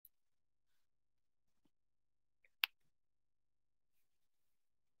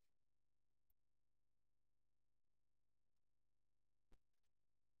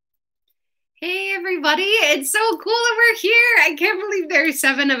Hey everybody, it's so cool that we're here. I can't believe there's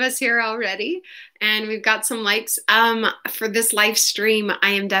seven of us here already. And we've got some likes for this live stream.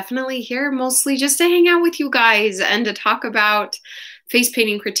 I am definitely here mostly just to hang out with you guys and to talk about face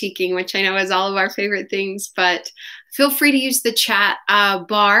painting critiquing, which I know is all of our favorite things, but feel free to use the chat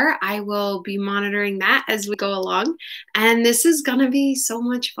bar. I will be monitoring that as we go along. And this is gonna be so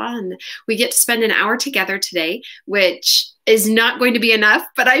much fun. We get to spend an hour together today, which is not going to be enough,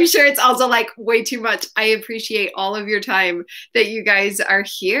 but I'm sure it's also like way too much. I appreciate all of your time that you guys are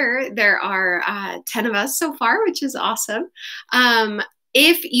here. There are 10 of us so far, which is awesome.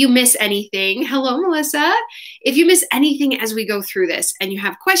 If you miss anything, hello, Melissa. If you miss anything as we go through this and you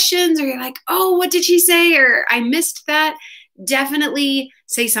have questions or you're like, oh, what did she say? Or I missed that, definitely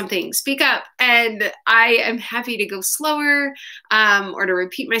say something, speak up. And I am happy to go slower or to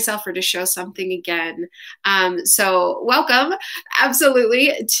repeat myself or to show something again. So welcome,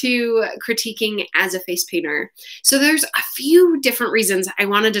 absolutely, to critiquing as a face painter. So there's a few different reasons I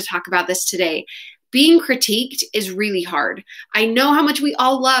wanted to talk about this today. Being critiqued is really hard. I know how much we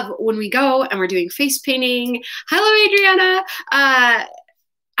all love when we go and we're doing face painting. Hello, Adriana.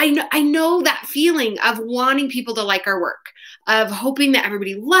 I know that feeling of wanting people to like our work, of hoping that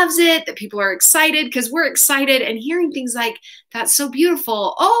everybody loves it, that people are excited because we're excited, and hearing things like, that's so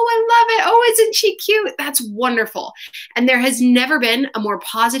beautiful. Oh, I love it. Oh, isn't she cute? That's wonderful. And there has never been a more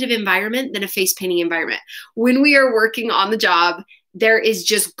positive environment than a face painting environment. When we are working on the job, there is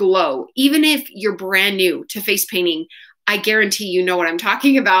just glow. Even if you're brand new to face painting, I guarantee you know what I'm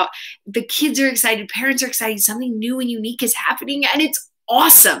talking about. The kids are excited, parents are excited, something new and unique is happening, and it's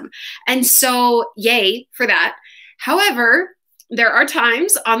awesome. And so, yay for that. However, there are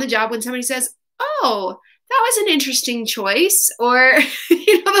times on the job when somebody says, oh, that was an interesting choice, or,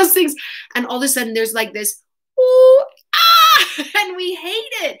 those things. And all of a sudden there's like this, ooh, and we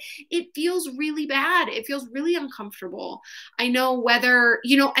hate it. It feels really bad. It feels really uncomfortable. I know whether,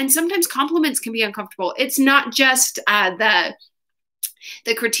 and sometimes compliments can be uncomfortable. It's not just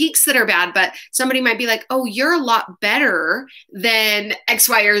the critiques that are bad, but somebody might be like, oh, you're a lot better than X,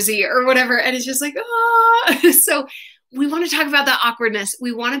 Y, or Z or whatever. And it's just like, So we want to talk about the awkwardness.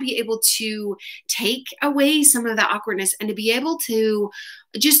 We want to be able to take away some of the awkwardness and to be able to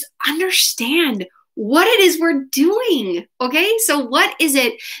just understand what it is we're doing. Okay. So what is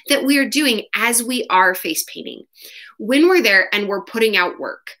it that we are doing as we are face painting? When we're there and we're putting out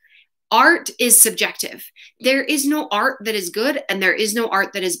work, art is subjective. There is no art that is good and there is no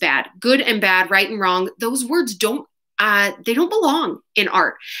art that is bad. Good and bad, right and wrong, those words don't belong in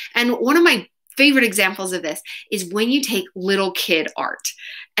art. And one of my favorite examples of this is when you take little kid art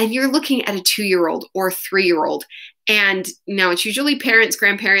and you're looking at a 2-year-old or 3-year-old, and it's usually parents,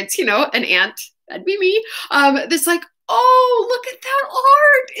 grandparents, an aunt, that'd be me, that's like, oh, look at that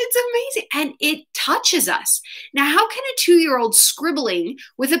art. It's amazing. And it touches us. Now, how can a 2-year-old scribbling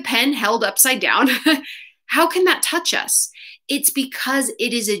with a pen held upside down, how can that touch us? It's because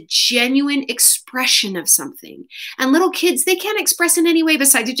it is a genuine expression of something. And little kids, they can't express in any way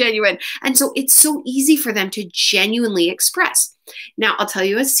besides a genuine. And so it's so easy for them to genuinely express. Now, I'll tell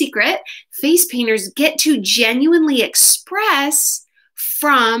you a secret. Face painters get to genuinely express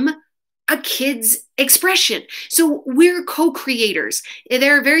from a kid's expression. So we're co-creators.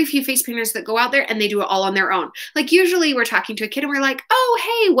 There are very few face painters that go out there and they do it all on their own. Like usually we're talking to a kid and we're like, oh,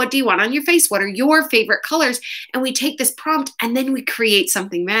 hey, what do you want on your face? What are your favorite colors? And we take this prompt and then we create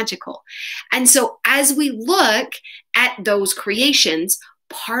something magical. And so as we look at those creations,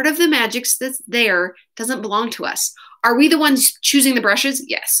 part of the magic that's there doesn't belong to us. Are we the ones choosing the brushes?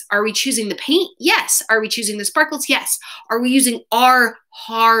 Yes. Are we choosing the paint? Yes. Are we choosing the sparkles? Yes. Are we using our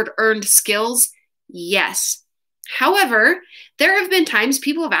hard-earned skills? Yes. However, there have been times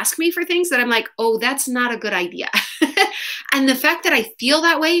people have asked me for things that I'm like, oh, that's not a good idea. And the fact that I feel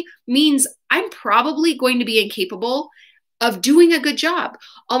that way means I'm probably going to be incapable of doing a good job.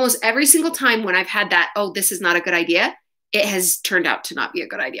 Almost every single time when I've had that, oh, this is not a good idea, it has turned out to not be a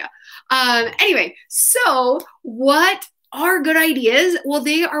good idea. Anyway, so what are good ideas? Well,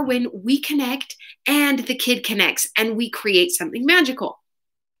 they are when we connect and the kid connects and we create something magical.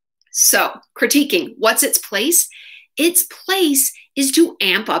 So critiquing, what's its place? Its place is to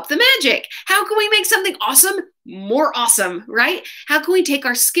amp up the magic. How can we make something awesome more awesome, right? How can we take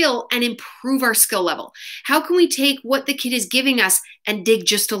our skill and improve our skill level? How can we take what the kid is giving us and dig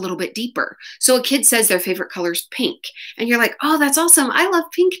just a little bit deeper? So a kid says their favorite color is pink, and you're like, oh, that's awesome. I love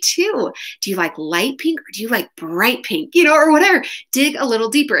pink too. Do you like light pink or do you like bright pink, or whatever? Dig a little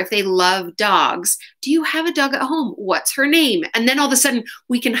deeper. If they love dogs, do you have a dog at home? What's her name? And then all of a sudden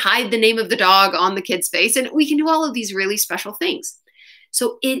we can hide the name of the dog on the kid's face and we can do all of these really special things.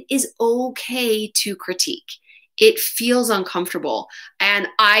 So it is okay to critique. It feels uncomfortable, and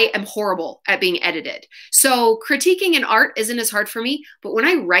I am horrible at being edited. So critiquing in art isn't as hard for me, but when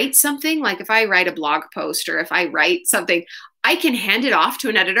I write something, like if I write a blog post or if I write something, I can hand it off to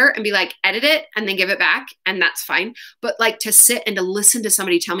an editor and be like, edit it and then give it back, and that's fine. But like to sit and to listen to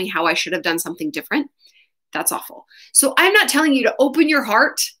somebody tell me how I should have done something different, that's awful. So I'm not telling you to open your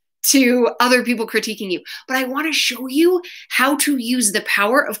heart to other people critiquing you, but I want to show you how to use the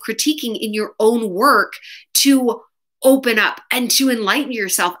power of critiquing in your own work to open up and to enlighten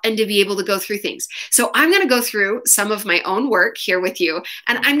yourself and to be able to go through things. So I'm going to go through some of my own work here with you,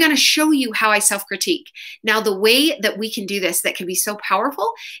 and I'm going to show you how I self-critique. Now, the way that we can do this that can be so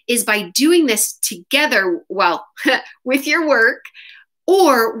powerful is by doing this together, well, with your work,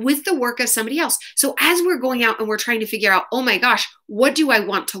 or with the work of somebody else. So as we're going out and we're trying to figure out, oh my gosh, what do I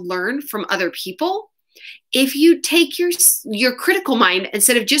want to learn from other people? If you take your critical mind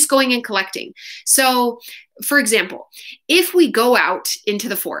instead of just going and collecting. So for example, if we go out into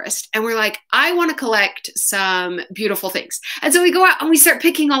the forest and we're like, I want to collect some beautiful things. And so we go out and we start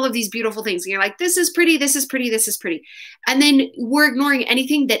picking all of these beautiful things. And you're like, this is pretty, this is pretty, this is pretty. And then we're ignoring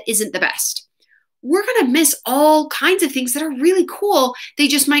anything that isn't the best. We're going to miss all kinds of things that are really cool. They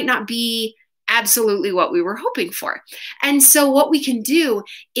just might not be absolutely what we were hoping for. And so what we can do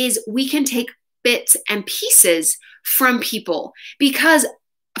is we can take bits and pieces from people, because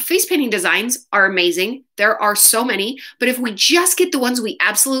face painting designs are amazing. There are so many, but if we just get the ones we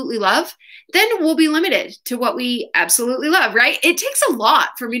absolutely love, then we'll be limited to what we absolutely love, right? It takes a lot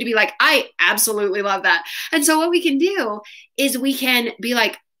for me to be like, I absolutely love that. And so what we can do is we can be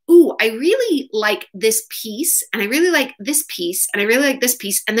like, ooh, I really like this piece, and I really like this piece, and I really like this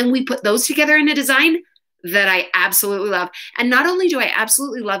piece. And then we put those together in a design that I absolutely love. And not only do I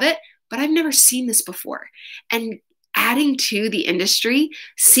absolutely love it, but I've never seen this before. And adding to the industry,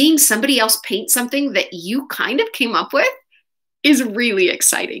 seeing somebody else paint something that you kind of came up with is really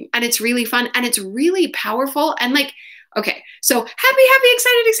exciting. And it's really fun, and it's really powerful. And like, okay, so happy,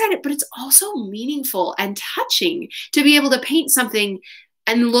 excited, but it's also meaningful and touching to be able to paint something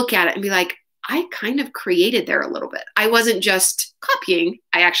and look at it and be like, I kind of created there a little bit. I wasn't just copying,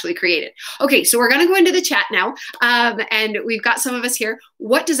 I actually created. Okay, so we're going to go into the chat now. And we've got some of us here.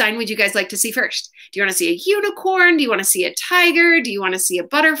 What design would you gues like to see first? Do you want to see a unicorn? Do you want to see a tiger? Do you want to see a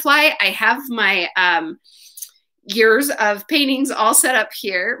butterfly? I have my years of paintings all set up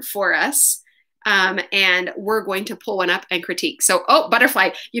here for us. And we're going to pull one up and critique. So, oh,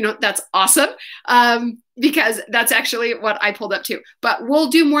 butterfly, you know, that's awesome. Because that's actually what I pulled up too, but we'll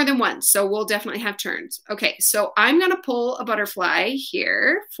do more than one. So we'll definitely have turns. Okay. So I'm going to pull a butterfly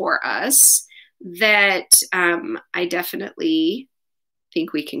here for us that, I definitely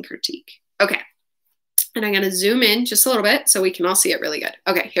think we can critique. Okay. And I'm going to zoom in just a little bit so we can all see it really good.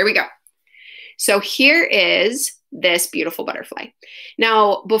 Okay, here we go. So here is this beautiful butterfly.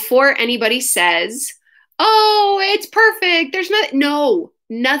 Now, before anybody says, oh, it's perfect, there's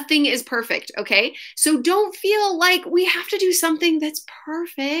nothing is perfect, okay? So don't feel like we have to do something that's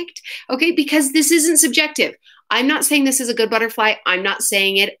perfect, okay? Because this isn't subjective. I'm not saying this is a good butterfly. I'm not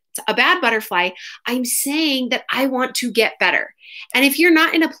saying it's a bad butterfly. I'm saying that I want to get better. And if you're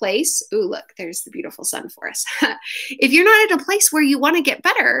not in a place, ooh, look, there's the beautiful sun for us. If you're not in a place where you want to get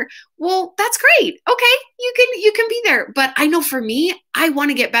better, well, that's great. Okay, you can be there. But I know for me, I want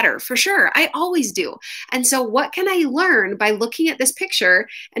to get better for sure. I always do. And so what can I learn by looking at this picture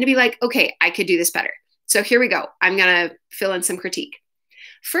and to be like, okay, I could do this better. So here we go. I'm going to fill in some critique.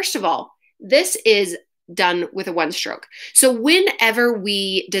 First of all, this is done with a one stroke. So whenever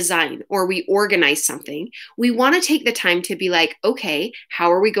we design or we organize something, we want to take the time to be like, okay, how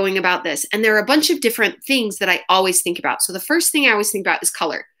are we going about this? And there are a bunch of different things that I always think about. So the first thing I always think about is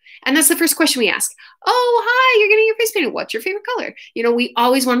color. And that's the first question we ask. Oh, hi, you're getting your face painted. What's your favorite color? You know, we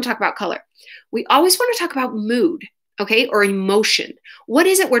always want to talk about color. We always want to talk about mood. Okay, or emotion. What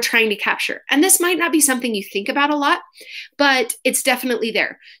is it we're trying to capture? And this might not be something you think about a lot, but it's definitely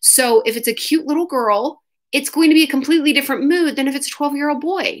there. So if it's a cute little girl, it's going to be a completely different mood than if it's a 12-year-old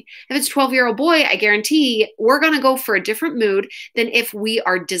boy. If it's a 12-year-old boy, I guarantee we're going to go for a different mood than if we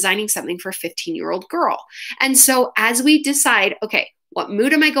are designing something for a 15-year-old girl. And so as we decide, okay, what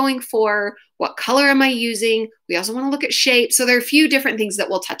mood am I going for? What color am I using? We also want to look at shape. So there are a few different things that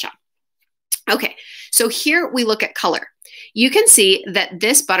we'll touch on. Okay, so here we look at color. You can see that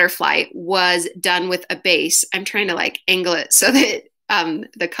this butterfly was done with a base. I'm trying to like angle it so that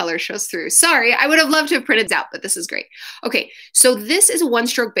the color shows through. Sorry, I would have loved to have printed it out, but this is great. Okay, so this is a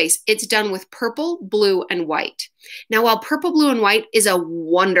one-stroke base. It's done with purple, blue, and white. Now, while purple, blue, and white is a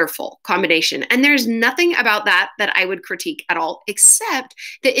wonderful combination, and there's nothing about that that I would critique at all, except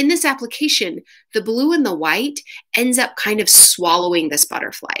that in this application, the blue and the white ends up kind of swallowing this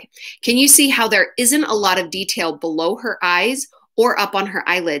butterfly. Can you see how there isn't a lot of detail below her eyes or up on her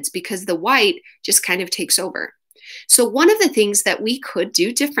eyelids because the white just kind of takes over? So one of the things that we could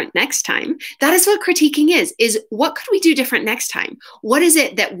do different next time, that is what critiquing is what could we do different next time? What is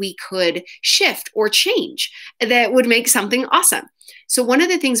it that we could shift or change that would make something awesome? So one of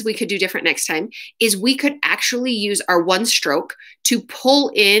the things we could do different next time is we could actually use our one stroke to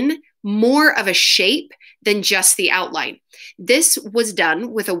pull in more of a shape than just the outline. This was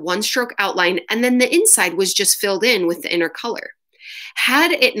done with a one stroke outline, and then the inside was just filled in with the inner color.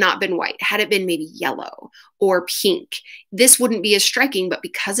 Had it not been white, had it been maybe yellow or pink, this wouldn't be as striking, but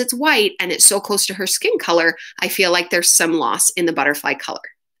because it's white and it's so close to her skin color, I feel like there's some loss in the butterfly color.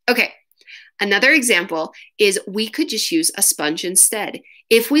 Okay, another example is we could just use a sponge instead.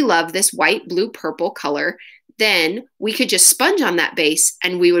 If we love this white, blue, purple color, then we could just sponge on that base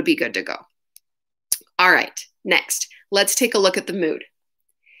and we would be good to go. All right, next, let's take a look at the mood.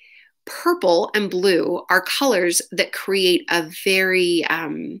 Purple and blue are colors that create a very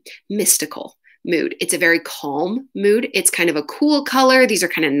mystical mood. It's a very calm mood. It's kind of a cool color. These are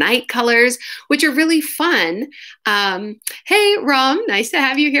kind of night colors, which are really fun. Hey, Ram, nice to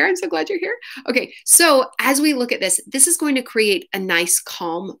have you here. I'm so glad you're here. Okay, so as we look at this, this is going to create a nice,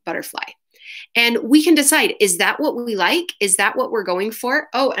 calm butterfly. And we can decide, is that what we like? Is that what we're going for?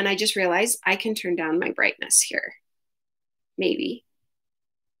 Oh, and I just realized I can turn down my brightness here. Maybe.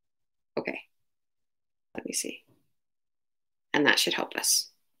 Okay, let me see. And that should help us.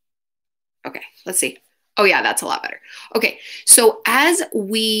 Okay, let's see. Oh yeah, that's a lot better. Okay, so as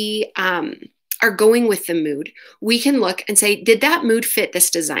we are going with the mood, we can look and say, did that mood fit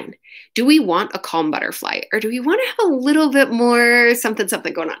this design? Do we want a calm butterfly or do we want to have a little bit more something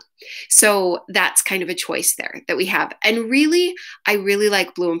going on? So that's kind of a choice there that we have. And really, I really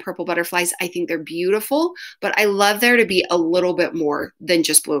like blue and purple butterflies. I think they're beautiful, but I love there to be a little bit more than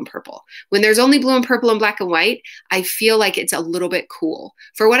just blue and purple. When there's only blue and purple and black and white, I feel like it's a little bit cool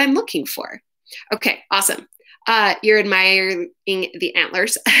for what I'm looking for. Okay, awesome. You're admiring the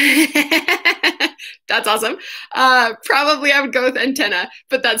antlers. That's awesome. Probably I would go with antenna,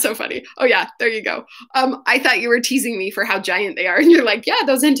 but that's so funny. Oh yeah, there you go. I thought you were teasing me for how giant they are. And you're like, yeah,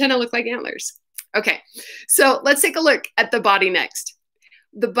 those antenna look like antlers. Okay, so let's take a look at the body next.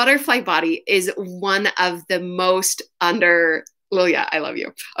 The butterfly body is one of the most Lilia, I love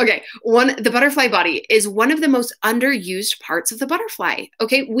you. Okay, the butterfly body is one of the most underused parts of the butterfly.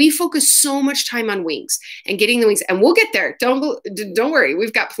 Okay, we focus so much time on wings and getting the wings, and we'll get there. Don't worry,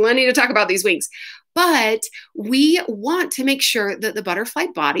 we've got plenty to talk about these wings. But we want to make sure that the butterfly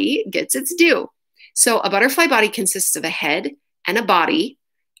body gets its due. So a butterfly body consists of a head and a body,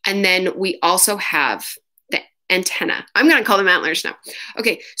 and then we also have antenna. I'm going to call them antlers now.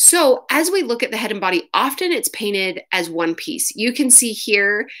 Okay, so as we look at the head and body, often it's painted as one piece. You can see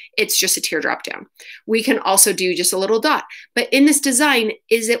here, it's just a teardrop down. We can also do just a little dot. But in this design,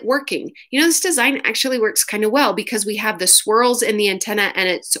 is it working? You know, this design actually works kind of well because we have the swirls in the antenna and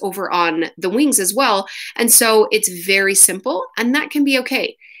it's over on the wings as well. And so it's very simple and that can be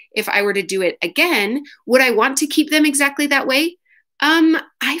okay. If I were to do it again, would I want to keep them exactly that way?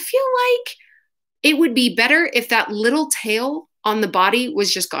 I feel like it would be better if that little tail on the body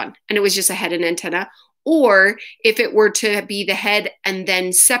was just gone and it was just a head and antenna, or if it were to be the head and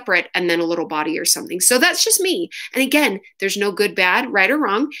then separate and then a little body or something. So that's just me. And again, there's no good, bad, right or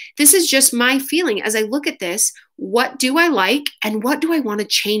wrong. This is just my feeling as I look at this. What do I like and what do I want to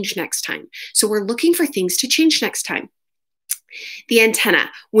change next time? So we're looking for things to change next time. The antenna,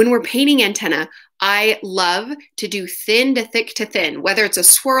 when we're painting antenna, I love to do thin to thick to thin, whether it's a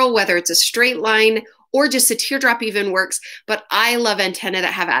swirl, whether it's a straight line, or just a teardrop even works. But I love antenna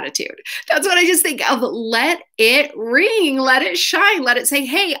that have attitude. That's what I just think of. Let it ring, let it shine, let it say,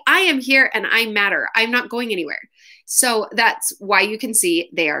 hey, I am here and I matter. I'm not going anywhere. So that's why you can see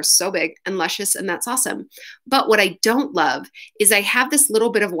they are so big and luscious, and that's awesome. But what I don't love is I have this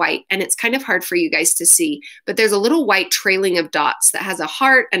little bit of white, and it's kind of hard for you guys to see, but there's a little white trailing of dots that has a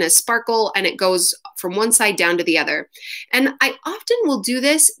heart and a sparkle, and it goes from one side down to the other. And I often will do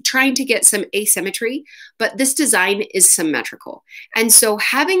this trying to get some asymmetry, but this design is symmetrical. And so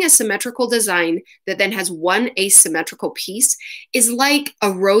having a symmetrical design that then has one asymmetrical piece is like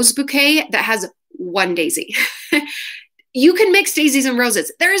a rose bouquet that has one daisy. You can mix daisies and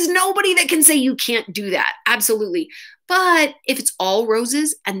roses. There is nobody that can say you can't do that. Absolutely. But if it's all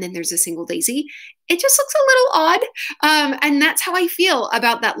roses and then there's a single daisy, it just looks a little odd. And that's how I feel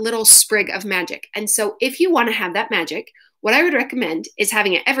about that little sprig of magic. And so if you want to have that magic, what I would recommend is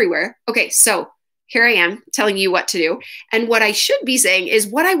having it everywhere. Okay, so here I am telling you what to do. And what I should be saying is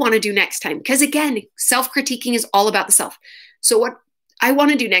what I want to do next time. Because again, self-critiquing is all about the self. So what I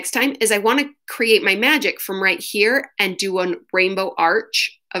want to do next time is I want to create my magic from right here and do a rainbow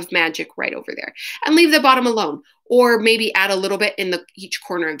arch of magic right over there and leave the bottom alone, or maybe add a little bit in each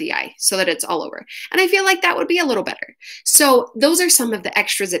corner of the eye so that it's all over. And I feel like that would be a little better. So those are some of the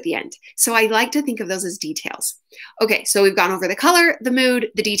extras at the end. So I like to think of those as details. Okay, so we've gone over the color, the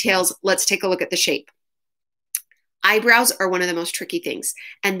mood, the details. Let's take a look at the shape. Eyebrows are one of the most tricky things,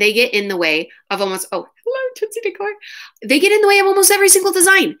 and they get in the way of almost, oh, hello, Tootsie Decor. They get in the way of almost every single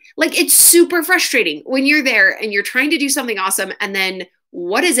design. Like, it's super frustrating when you're there and you're trying to do something awesome, and then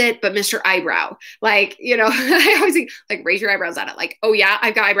what is it but Mr. Eyebrow? Like, you know, I always think, like, raise your eyebrows at it. Like, oh yeah,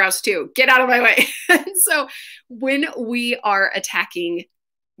 I've got eyebrows too. Get out of my way. So when we are attacking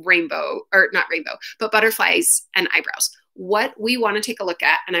rainbow, or not rainbow, but butterflies and eyebrows, what we want to take a look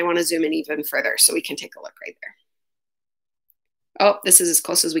at, and I want to zoom in even further so we can take a look right there. Oh, this is as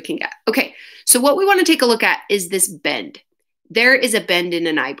close as we can get. Okay, so what we want to take a look at is this bend. There is a bend in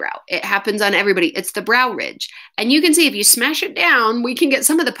an eyebrow. It happens on everybody. It's the brow ridge. And you can see if you smash it down, we can get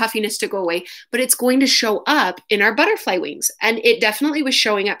some of the puffiness to go away, but it's going to show up in our butterfly wings. And it definitely was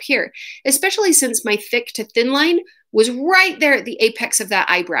showing up here, especially since my thick to thin line was right there at the apex of that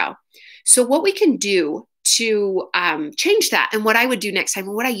eyebrow. So what we can do to change that, and what I would do next time,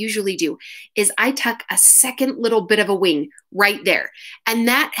 and what I usually do, is I tuck a second little bit of a wing right there. And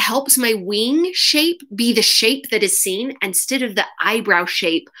that helps my wing shape be the shape that is seen instead of the eyebrow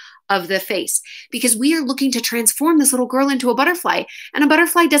shape of the face. Because we are looking to transform this little girl into a butterfly, and a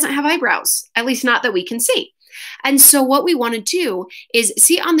butterfly doesn't have eyebrows, at least not that we can see. And so what we want to do is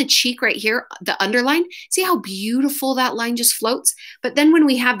see on the cheek right here, the underline, see how beautiful that line just floats? But then when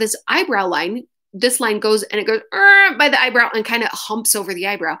we have this eyebrow line, this line goes and it goes by the eyebrow and kind of humps over the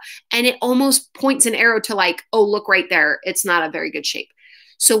eyebrow. And it almost points an arrow to like, oh, look right there. It's not a very good shape.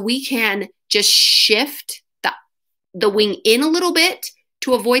 So we can just shift the wing in a little bit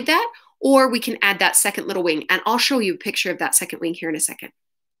to avoid that, or we can add that second little wing. And I'll show you a picture of that second wing here in a second.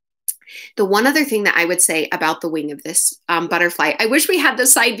 The one other thing that I would say about the wing of this butterfly, I wish we had the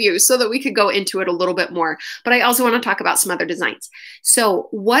side view so that we could go into it a little bit more, but I also want to talk about some other designs. So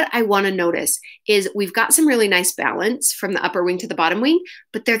what I want to notice is we've got some really nice balance from the upper wing to the bottom wing,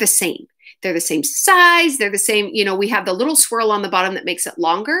 but they're the same. They're the same size. They're the same, you know, we have the little swirl on the bottom that makes it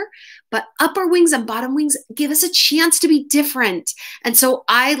longer, but upper wings and bottom wings give us a chance to be different. And so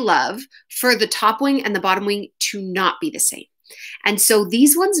I love for the top wing and the bottom wing to not be the same. And so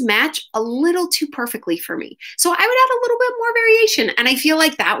these ones match a little too perfectly for me. So I would add a little bit more variation, and I feel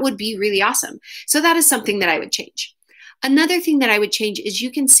like that would be really awesome. So that is something that I would change. Another thing that I would change is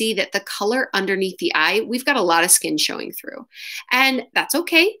you can see that the color underneath the eye, we've got a lot of skin showing through. And that's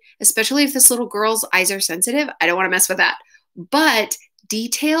okay, especially if this little girl's eyes are sensitive. I don't want to mess with that. But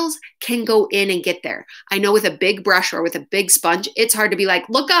details can go in and get there. I know with a big brush or with a big sponge, it's hard to be like,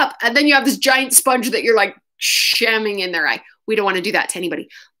 look up, and then you have this giant sponge that you're like shamming in their eye. We don't want to do that to anybody.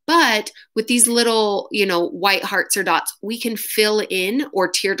 But with these little, you know, white hearts or dots, we can fill in, or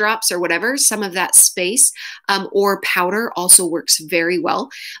teardrops or whatever, some of that space, or powder also works very well.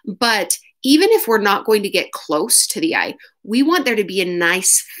 But even if we're not going to get close to the eye, we want there to be a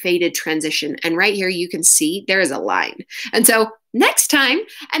nice faded transition. And right here, you can see there is a line. And so next time,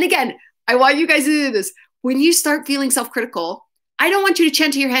 and again, I want you guys to do this, when you start feeling self-critical, I don't want you to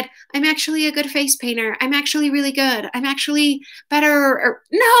chant to your head, I'm actually a good face painter. I'm actually really good. I'm actually better. Or,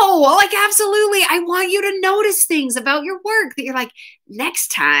 no, like absolutely. I want you to notice things about your work that you're like, next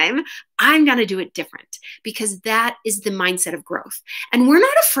time I'm going to do it different, because that is the mindset of growth. And we're not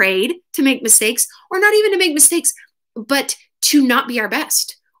afraid to make mistakes, or not even to make mistakes, but to not be our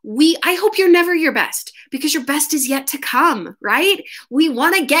best. I hope you're never your best, because your best is yet to come, right? We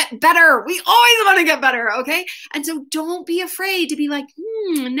want to get better. We always want to get better, okay? And so don't be afraid to be like,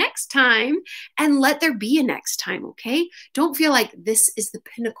 next time, and let there be a next time, okay? Don't feel like this is the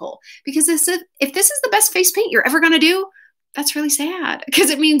pinnacle, because if this is the best face paint you're ever going to do, that's really sad, because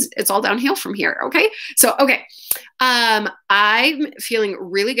it means it's all downhill from here, okay? So, okay, I'm feeling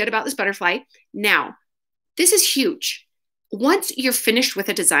really good about this butterfly. Now, this is huge. Once you're finished with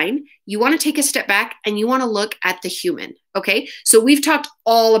a design, you want to take a step back and you want to look at the human, okay? So we've talked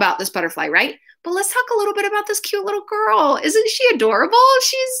all about this butterfly, right? But let's talk a little bit about this cute little girl. Isn't she adorable?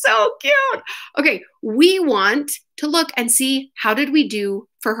 She's so cute. Okay, we want to look and see how did we do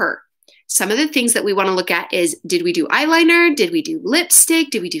for her. Some of the things that we want to look at is, did we do eyeliner? Did we do lipstick?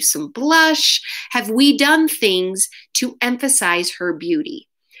 Did we do some blush? Have we done things to emphasize her beauty?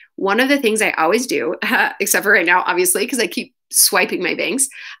 One of the things I always do, except for right now, obviously, because I keep swiping my bangs,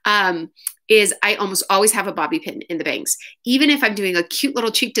 is I almost always have a bobby pin in the bangs. Even if I'm doing a cute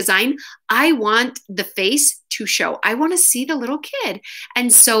little cheek design, I want the face to show. I want to see the little kid.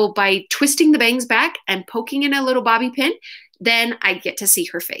 And so by twisting the bangs back and poking in a little bobby pin, then I get to see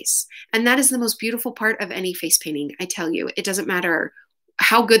her face. And that is the most beautiful part of any face painting. I tell you, it doesn't matter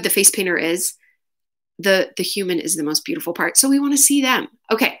how good the face painter is. The human is the most beautiful part. So we want to see them.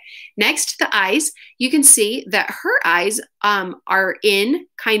 Okay. Next, the eyes. You can see that her eyes are in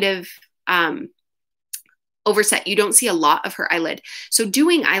kind of overset. You don't see a lot of her eyelid. So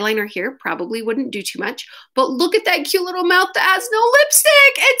doing eyeliner here probably wouldn't do too much, but look at that cute little mouth that has no lipstick.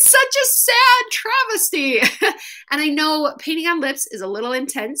 It's such a sad travesty. And I know painting on lips is a little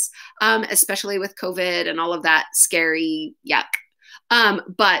intense, especially with COVID and all of that scary yuck.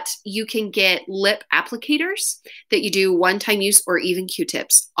 But you can get lip applicators that you do one-time use, or even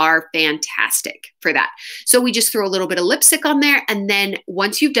Q-tips are fantastic for that. So we just throw a little bit of lipstick on there. And then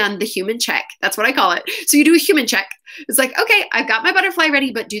once you've done the human check, that's what I call it. So you do a human check. It's like, okay, I've got my butterfly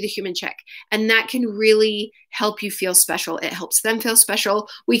ready, but do the human check. And that can really help you feel special. It helps them feel special.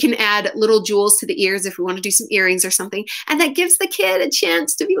 We can add little jewels to the ears if we want to do some earrings or something. And that gives the kid a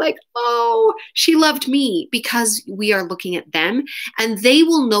chance to be like, oh, she loved me, because we are looking at them, and they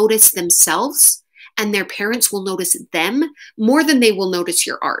will notice themselves, and their parents will notice them more than they will notice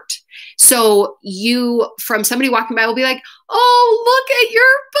your art. So you, from somebody walking by, will be like, oh, look at your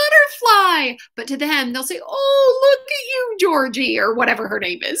butterfly. But to them, they'll say, oh, look at you, Georgie, or whatever her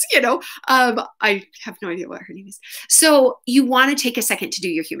name is, you know. I have no idea what her name is. So you want to take a second to do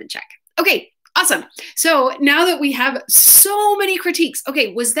your human check. Okay, awesome. So now that we have so many critiques,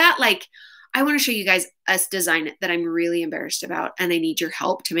 okay, was that like, I want to show you guys a design that I'm really embarrassed about and I need your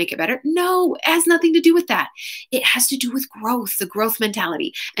help to make it better? No, it has nothing to do with that. It has to do with growth, the growth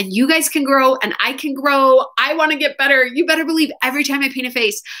mentality. And you guys can grow and I can grow. I want to get better. You better believe every time I paint a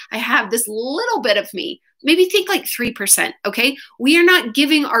face, I have this little bit of me. Maybe think like 3%, okay? We are not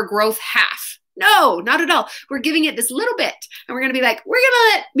giving our growth half. No, not at all. We're giving it this little bit, and we're going to be like, we're going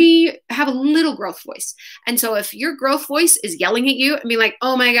to let me have a little growth voice. And so if your growth voice is yelling at you and be like,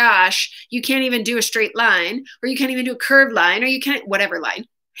 oh my gosh, you can't even do a straight line, or you can't even do a curved line, or you can't, whatever line.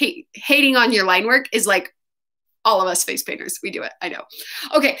 Hating on your line work is like all of us face painters. We do it. I know.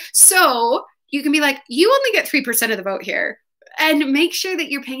 Okay. So you can be like, you only get 3% of the vote here. And make sure that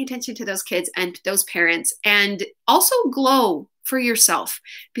you're paying attention to those kids and those parents, and also glow for yourself.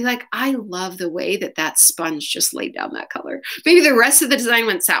 Be like, I love the way that that sponge just laid down that color. Maybe the rest of the design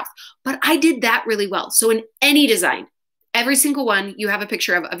went south, but I did that really well. So in any design, every single one you have a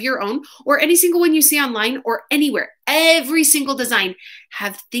picture of your own, or any single one you see online or anywhere, every single design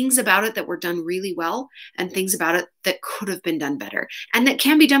have things about it that were done really well and things about it that could have been done better and that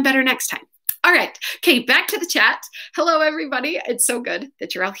can be done better next time. All right. Okay. Back to the chat. Hello, everybody. It's so good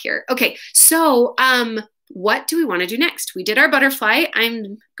that you're all here. Okay. So, what do we want to do next? We did our butterfly.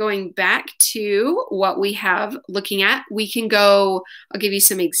 I'm going back to what we have looking at. We can go, I'll give you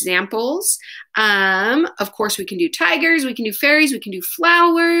some examples. Of course, we can do tigers, we can do fairies, we can do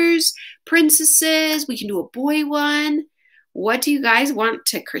flowers, princesses, we can do a boy one. What do you guys want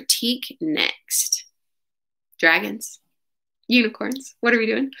to critique next? Dragons, unicorns. What are we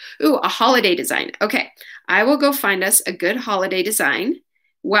doing? Ooh, a holiday design. Okay, I will go find us a good holiday design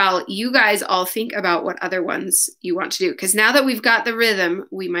while you guys all think about what other ones you want to do. Because now that we've got the rhythm,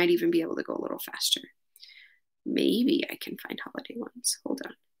 we might even be able to go a little faster. Maybe I can find holiday ones. Hold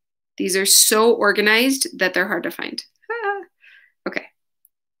on. These are so organized that they're hard to find. Ah. Okay.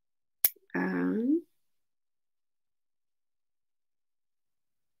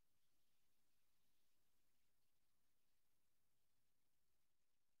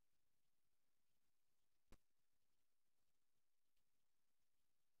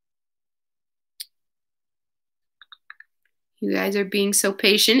 You guys are being so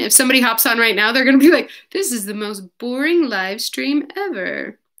patient. If somebody hops on right now, they're going to be like, this is the most boring live stream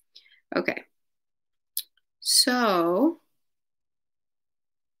ever. Okay. So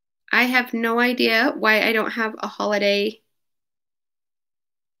I have no idea why I don't have a holiday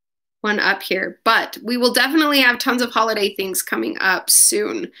one up here, but we will definitely have tons of holiday things coming up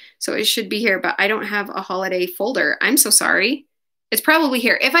soon. So it should be here, but I don't have a holiday folder. I'm so sorry. It's probably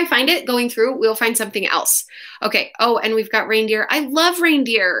here. If I find it going through, we'll find something else. Okay. Oh, and we've got reindeer. I love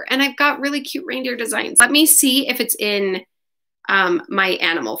reindeer, and I've got really cute reindeer designs. Let me see if it's in my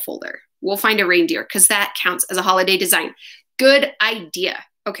animal folder. We'll find a reindeer because that counts as a holiday design. Good idea.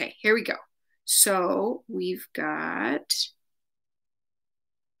 Okay, here we go. So we've got,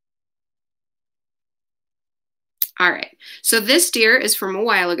 all right. So this deer is from a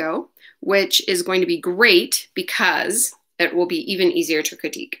while ago, which is going to be great because it will be even easier to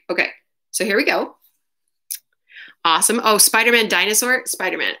critique. Okay, so here we go. Awesome. Oh, Spider-Man dinosaur,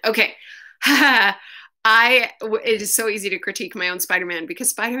 Spider-Man. Okay. It is so easy to critique my own Spider-Man because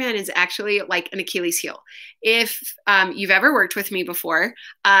Spider-Man is actually like an Achilles heel. If you've ever worked with me before,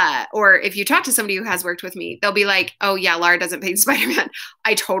 or if you talk to somebody who has worked with me, they'll be like, oh yeah, Lara doesn't paint Spider-Man.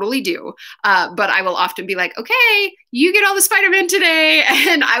 I totally do. But I will often be like, okay, you get all the Spider-Man today,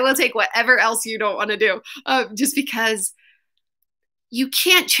 and I will take whatever else you don't want to do. Just because you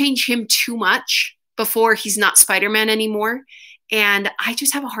can't change him too much before he's not Spider-Man anymore. And I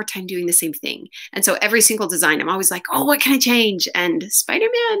just have a hard time doing the same thing. And so every single design, I'm always like, oh, what can I change? And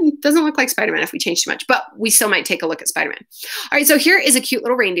Spider-Man doesn't look like Spider-Man if we change too much, but we still might take a look at Spider-Man. All right, so here is a cute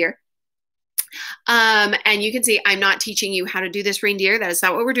little reindeer. And you can see I'm not teaching you how to do this reindeer. That is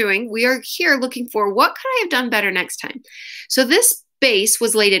not what we're doing. We are here looking for what could I have done better next time? So this base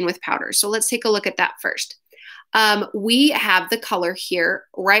was laid in with powder. So let's take a look at that first. We have the color here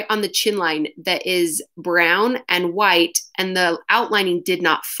right on the chin line that is brown and white, and the outlining did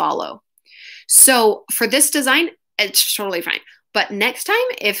not follow. So for this design, it's totally fine. But next time,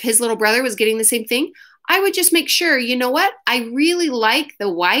 if his little brother was getting the same thing, I would just make sure, you know what? I really like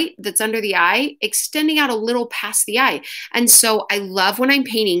the white that's under the eye extending out a little past the eye. And so I love when I'm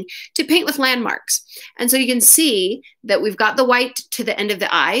painting to paint with landmarks. And so you can see that we've got the white to the end of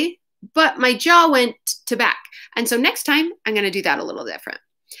the eye, but my jaw went to back. And so next time, I'm going to do that a little different.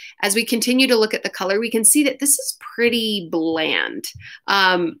 As we continue to look at the color, we can see that this is pretty bland.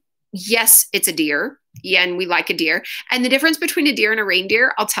 Yes, it's a deer. Yeah, and we like a deer. And the difference between a deer and a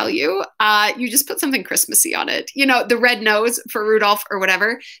reindeer, I'll tell you, you just put something Christmassy on it. You know, the red nose for Rudolph or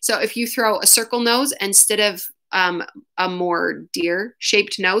whatever. So if you throw a circle nose instead of a more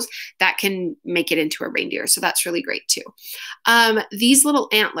deer-shaped nose, that can make it into a reindeer. So that's really great too. These little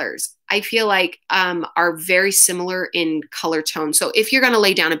antlers, I feel like are very similar in color tone. So if you're going to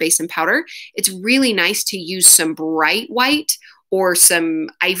lay down a base in powder, it's really nice to use some bright white or some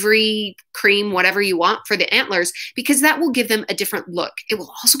ivory cream, whatever you want for the antlers, because that will give them a different look. It will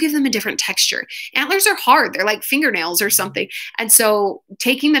also give them a different texture. Antlers are hard. They're like fingernails or something. And so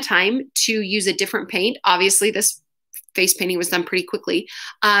taking the time to use a different paint, obviously this face painting was done pretty quickly,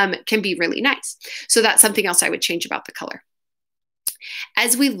 can be really nice. So that's something else I would change about the color.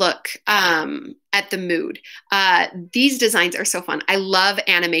 As we look at the mood, these designs are so fun. I love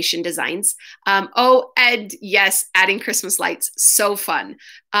animation designs. Oh, and yes, adding Christmas lights, so fun.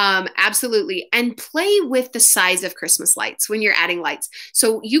 Absolutely. And play with the size of Christmas lights when you're adding lights.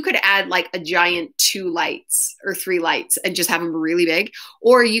 So you could add like a giant 2 lights or 3 lights and just have them really big.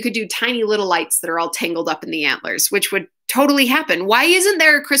 Or you could do tiny little lights that are all tangled up in the antlers, which would totally happen. Why isn't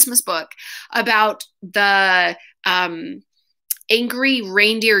there a Christmas book about the angry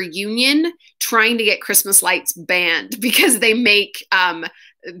reindeer union trying to get Christmas lights banned because they make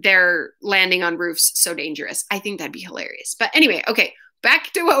their landing on roofs so dangerous? I think that'd be hilarious. But anyway, okay,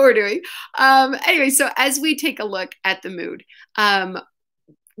 back to what we're doing. Anyway, so as we take a look at the mood,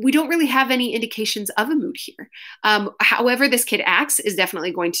 we don't really have any indications of a mood here. However this kid acts is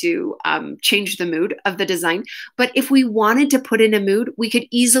definitely going to change the mood of the design. But if we wanted to put in a mood, we could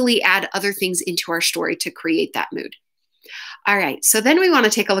easily add other things into our story to create that mood. All right, so then we want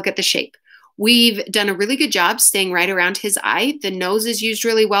to take a look at the shape. We've done a really good job staying right around his eye. The nose is used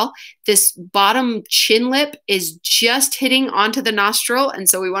really well. This bottom chin lip is just hitting onto the nostril, and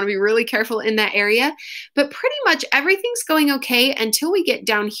so we want to be really careful in that area. But pretty much everything's going okay until we get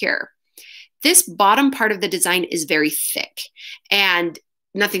down here. This bottom part of the design is very thick, and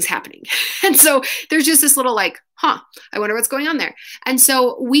nothing's happening. And so there's just this little like, I wonder what's going on there. And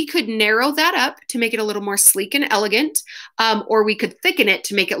so we could narrow that up to make it a little more sleek and elegant, or we could thicken it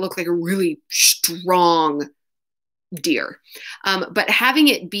to make it look like a really strong deer. But having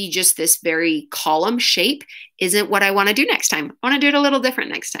it be just this very column shape isn't what I want to do next time. I want to do it a little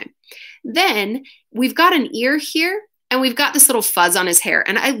different next time. Then we've got an ear here. And we've got this little fuzz on his hair.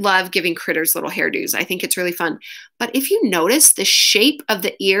 And I love giving critters little hairdos. I think it's really fun. But if you notice, the shape of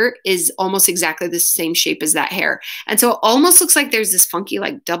the ear is almost exactly the same shape as that hair. And so it almost looks like there's this funky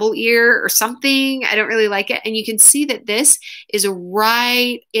like double ear or something. I don't really like it. And you can see that this is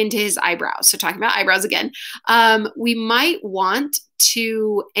right into his eyebrows. So talking about eyebrows again, we might want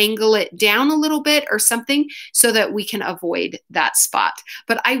to angle it down a little bit or something so that we can avoid that spot.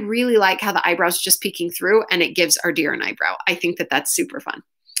 But I really like how the eyebrows just peeking through and it gives our deer an eyebrow. I think that that's super fun.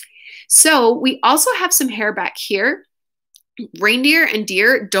 So we also have some hair back here. Reindeer and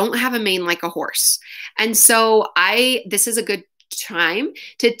deer don't have a mane like a horse. And so this is a good time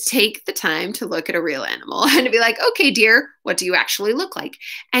to take the time to look at a real animal and to be like, okay, dear, what do you actually look like?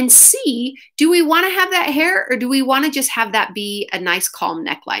 And see, do we want to have that hair or do we want to just have that be a nice calm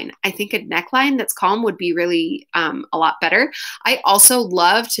neckline? I think a neckline that's calm would be really a lot better. I also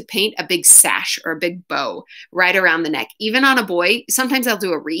love to paint a big sash or a big bow right around the neck. Even on a boy, sometimes I'll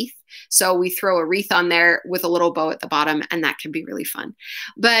do a wreath. So we throw a wreath on there with a little bow at the bottom, and that can be really fun.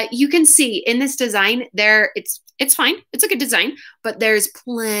 But you can see in this design there, it's fine. It's a good design, but there's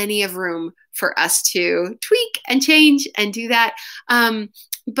plenty of room for us to tweak and change and do that.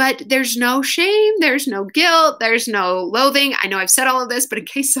 But there's no shame, there's no guilt, there's no loathing. I know I've said all of this, but in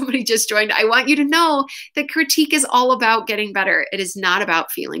case somebody just joined, I want you to know that critique is all about getting better. It is not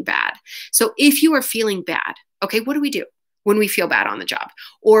about feeling bad. So if you are feeling bad, okay, what do we do when we feel bad on the job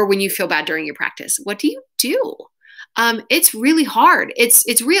or when you feel bad during your practice? What do you do? It's really hard.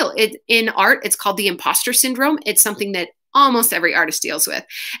 It's real. In art, it's called the imposter syndrome. It's something that almost every artist deals with.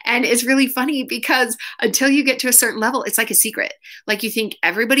 And it's really funny because until you get to a certain level, it's like a secret. Like you think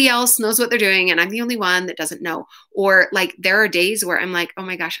everybody else knows what they're doing and I'm the only one that doesn't know. Or like there are days where I'm like, oh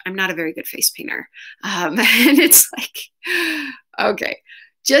my gosh, I'm not a very good face painter. And it's like, okay.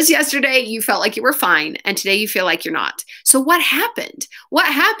 Just yesterday, you felt like you were fine, and today you feel like you're not. So what happened? What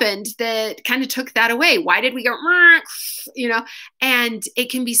happened that kind of took that away? Why did we go, you know? And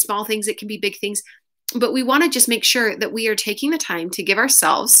it can be small things, it can be big things, but we want to just make sure that we are taking the time to give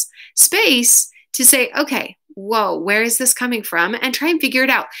ourselves space to say, okay, whoa, where is this coming from? And try and figure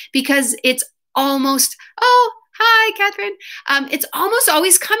it out, because it's almost, oh, hi, Catherine. It's almost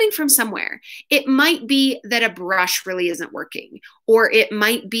always coming from somewhere. It might be that a brush really isn't working, or it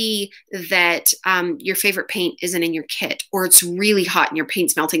might be that your favorite paint isn't in your kit, or it's really hot and your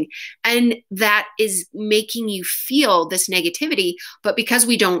paint's melting. And that is making you feel this negativity. But because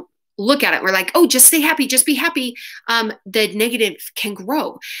we don't look at it, we're like, oh, just stay happy, just be happy. The negative can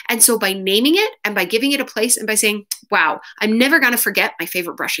grow. And so by naming it and by giving it a place and by saying, wow, I'm never going to forget my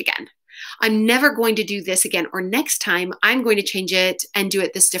favorite brush again. I'm never going to do this again, or next time I'm going to change it and do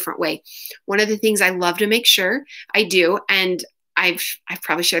it this different way. One of the things I love to make sure I do, and I've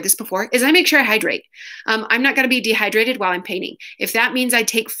probably shared this before, is I make sure I hydrate. I'm not going to be dehydrated while I'm painting. If that means I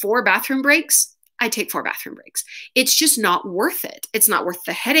take 4 bathroom breaks, I take 4 bathroom breaks. It's just not worth it. It's not worth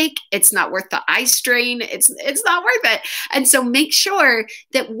the headache. It's not worth the eye strain. It's not worth it. And so make sure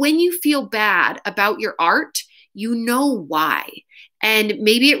that when you feel bad about your art, you know why. And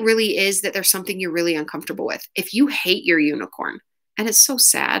maybe it really is that there's something you're really uncomfortable with. If you hate your unicorn, and it's so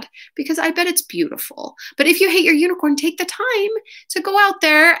sad because I bet it's beautiful. But if you hate your unicorn, take the time to go out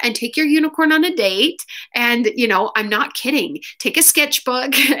there and take your unicorn on a date. And, you know, I'm not kidding. Take a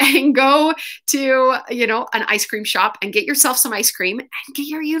sketchbook and go to, you know, an ice cream shop and get yourself some ice cream and get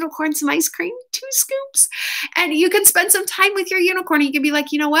your unicorn some ice cream, 2 scoops. And you can spend some time with your unicorn. And you can be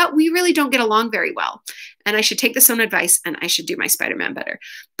like, you know what? We really don't get along very well. And I should take this own advice and I should do my Spider-Man better.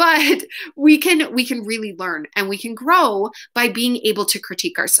 But we can really learn and we can grow by being able to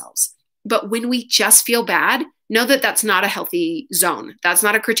critique ourselves. But when we just feel bad, know that that's not a healthy zone. That's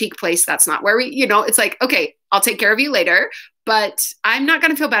not a critique place. That's not where we, you know, it's like, okay, I'll take care of you later, but I'm not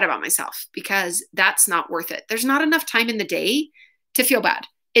going to feel bad about myself because that's not worth it. There's not enough time in the day to feel bad.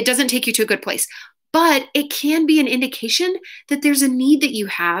 It doesn't take you to a good place. But it can be an indication that there's a need that you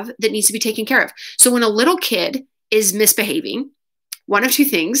have that needs to be taken care of. So when a little kid is misbehaving, one of 2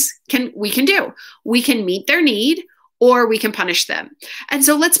 things we can do. We can meet their need or we can punish them. And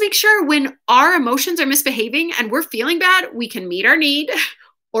so let's make sure when our emotions are misbehaving and we're feeling bad, we can meet our need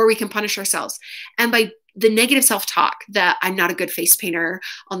or we can punish ourselves. And by the negative self-talk that I'm not a good face painter,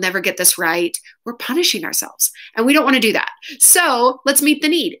 I'll never get this right, we're punishing ourselves. And we don't want to do that. So let's meet the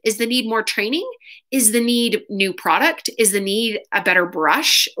need. Is the need more training? Is the need new product? Is the need a better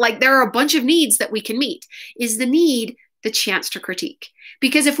brush? Like there are a bunch of needs that we can meet. Is the need the chance to critique?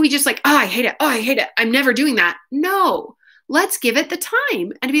 Because if we just like, oh, I hate it. Oh, I hate it. I'm never doing that. No, let's give it the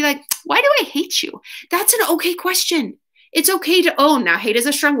time and be like, why do I hate you? That's an okay question. It's okay to own. Now, hate is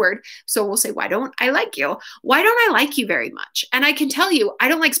a strong word. So we'll say, why don't I like you? Why don't I like you very much? And I can tell you, I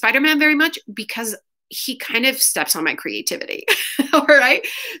don't like Spider-Man very much because he kind of steps on my creativity. All right.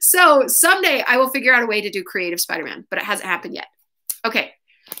 So someday I will figure out a way to do creative Spider-Man, but it hasn't happened yet. Okay.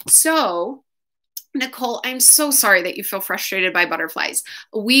 So Nicole, I'm so sorry that you feel frustrated by butterflies.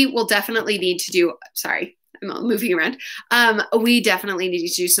 We will definitely need to do, sorry, I'm moving around. We definitely need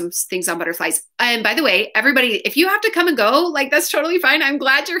to do some things on butterflies. And by the way, everybody, if you have to come and go, like that's totally fine. I'm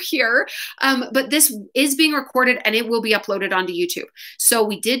glad you're here. But this is being recorded and it will be uploaded onto YouTube. So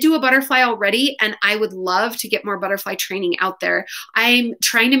we did do a butterfly already, and I would love to get more butterfly training out there. I'm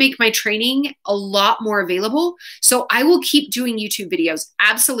trying to make my training a lot more available. So I will keep doing YouTube videos,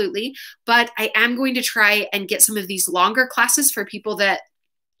 absolutely. But I am going to try and get some of these longer classes for people that,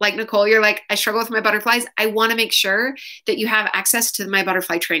 like Nicole, you're like, I struggle with my butterflies. I want to make sure that you have access to my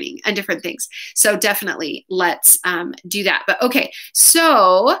butterfly training and different things. So definitely let's do that. But okay,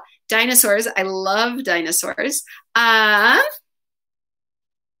 so dinosaurs. I love dinosaurs.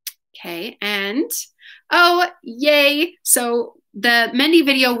 Okay, and oh, yay. So the Mendy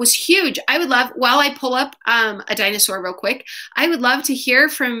video was huge. I would love, while I pull up a dinosaur real quick, I would love to hear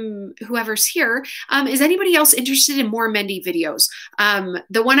from whoever's here. Is anybody else interested in more Mendy videos?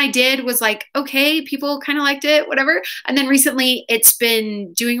 The one I did was like, okay, people kind of liked it, whatever. And then recently it's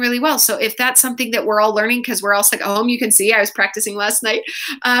been doing really well. So if that's something that we're all learning, because we're all stuck at home, you can see I was practicing last night.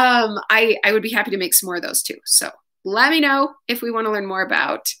 I would be happy to make some more of those too. So let me know if we want to learn more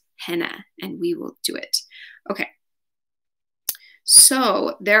about henna and we will do it. Okay.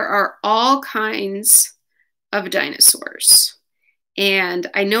 So there are all kinds of dinosaurs. And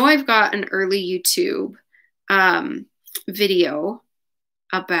I know I've got an early YouTube video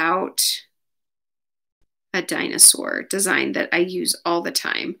about a dinosaur design that I use all the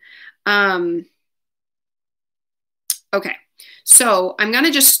time. Okay, so I'm going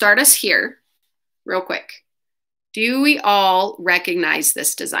to just start us here real quick. Do we all recognize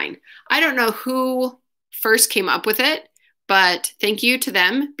this design? I don't know who first came up with it, but thank you to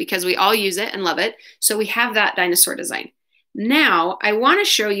them because we all use it and love it. So we have that dinosaur design. Now I want to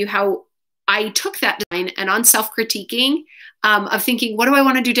show you how I took that design and on self-critiquing of thinking, what do I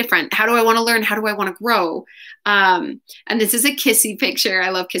want to do different? How do I want to learn? How do I want to grow? And this is a kissy picture. I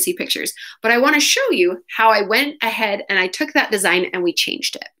love kissy pictures, but I want to show you how I went ahead and I took that design and we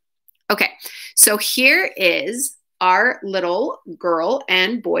changed it. Okay, so here is our little girl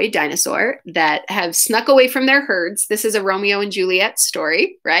and boy dinosaur that have snuck away from their herds. This is a Romeo and Juliet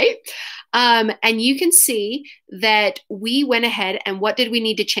story, right? And you can see that we went ahead and what did we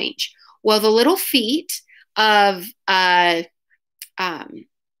need to change? Well, the little feet of Tyrannosaurus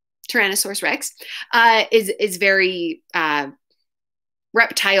Rex is very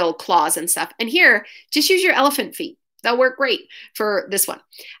reptile claws and stuff. And here, just use your elephant feet. They'll work great for this one.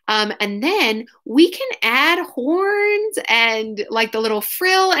 And then we can add horns and like the little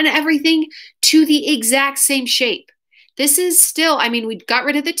frill and everything to the exact same shape. This is still, I mean, we got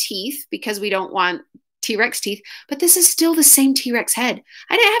rid of the teeth because we don't want T-Rex teeth, but this is still the same T-Rex head.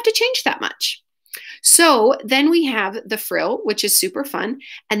 I didn't have to change that much. So then we have the frill, which is super fun.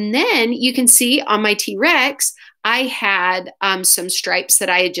 And then you can see on my T-Rex, I had some stripes that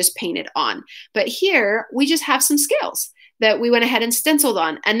I had just painted on. But here we just have some scales that we went ahead and stenciled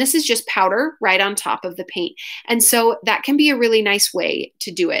on. And this is just powder right on top of the paint. And so that can be a really nice way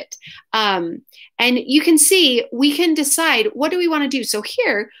to do it. And you can see, we can decide what do we want to do. So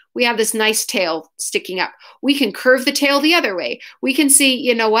here we have this nice tail sticking up. We can curve the tail the other way. We can see,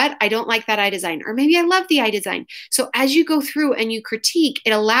 you know what? I don't like that eye design, or maybe I love the eye design. So as you go through and you critique,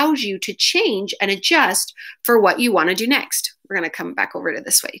 it allows you to change and adjust for what you want to do next. We're going to come back over to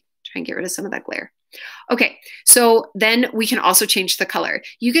this way, try and get rid of some of that glare. Okay, so then we can also change the color.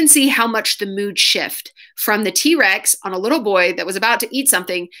 You can see how much the mood shift from the T-Rex on a little boy that was about to eat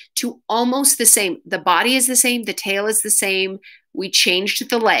something to almost the same. The body is the same, the tail is the same. We changed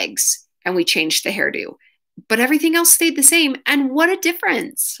the legs and we changed the hairdo, but everything else stayed the same. And what a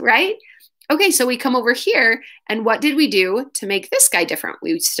difference, right? Okay, so we come over here and what did we do to make this guy different?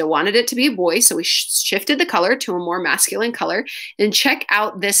 We still wanted it to be a boy, so we shifted the color to a more masculine color. And check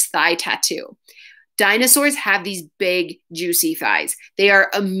out this thigh tattoo. Dinosaurs have these big, juicy thighs. They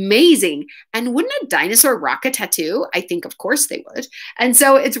are amazing. And wouldn't a dinosaur rock a tattoo? I think, of course, they would. And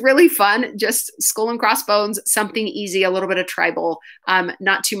so it's really fun. Just skull and crossbones, something easy, a little bit of tribal,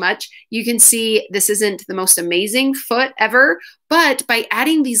 not too much. You can see this isn't the most amazing foot ever, But by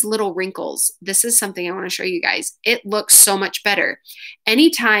adding these little wrinkles, this is something I want to show you guys. It looks so much better.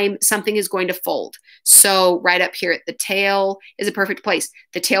 Anytime something is going to fold, so right up here, the tail is a perfect place.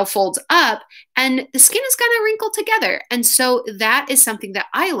 The tail folds up and the skin is going to wrinkle together. And so that is something that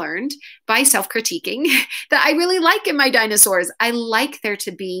I learned by self-critiquing that I really like in my dinosaurs. I like there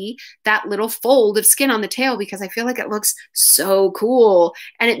to be that little fold of skin on the tail because I feel like it looks so cool.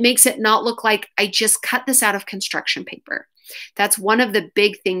 And it makes it not look like I just cut this out of construction paper. That's one of the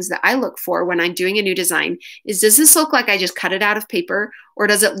big things that I look for when I'm doing a new design is, does this look like I just cut it out of paper, or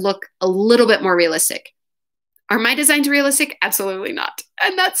does it look a little bit more realistic? Are my designs realistic? Absolutely not.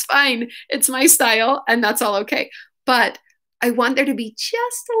 And that's fine. It's my style and that's all okay. But I want there to be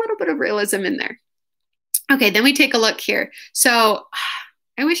just a little bit of realism in there. Okay, then we take a look here. So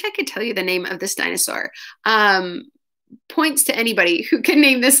I wish I could tell you the name of this dinosaur. Points to anybody who can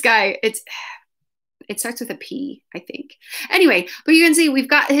name this guy. It starts with a P, I think. Anyway, but you can see we've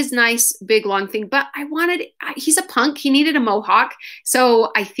got his nice big long thing, but he's a punk. He needed a mohawk.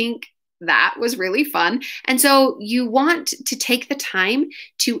 So I think that was really fun. And so you want to take the time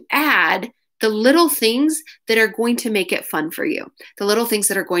to add the little things that are going to make it fun for you, the little things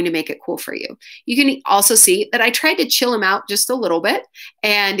that are going to make it cool for you. You can also see that I tried to chill him out just a little bit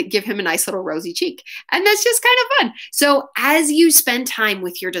and give him a nice little rosy cheek. And that's just kind of fun. So as you spend time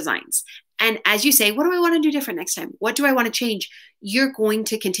with your designs, and as you say, what do I want to do different next time? What do I want to change? You're going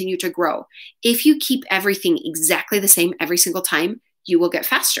to continue to grow. If you keep everything exactly the same every single time, you will get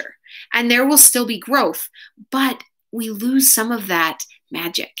faster. And there will still be growth, but we lose some of that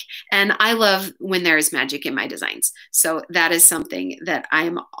magic. And I love when there is magic in my designs. So that is something that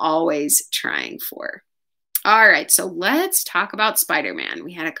I'm always trying for. All right, so let's talk about Spider-Man.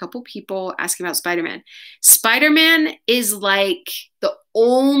 We had a couple people asking about Spider-Man. Spider-Man is like the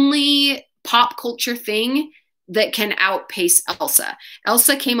only pop culture thing that can outpace Elsa.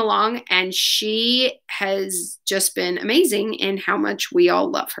 Elsa came along and she has just been amazing in how much we all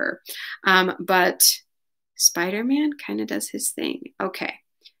love her. But Spider-Man kind of does his thing. Okay,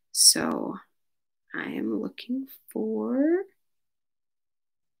 so I am looking for...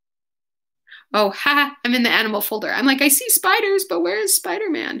 Oh, ha, I'm in the animal folder. I'm like, I see spiders, but where is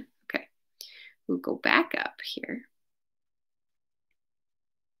Spider-Man? Okay, we'll go back up here.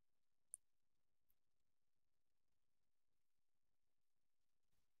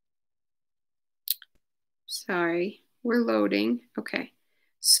 Sorry, we're loading. Okay,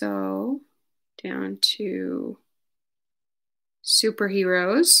 so down to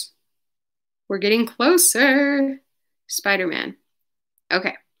superheroes. We're getting closer. Spider-Man.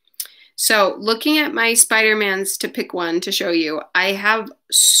 Okay. So looking at my Spider-Mans to pick one to show you, I have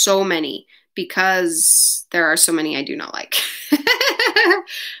so many because there are so many I do not like.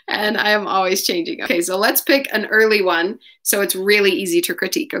 And I am always changing. Okay, so let's pick an early one so it's really easy to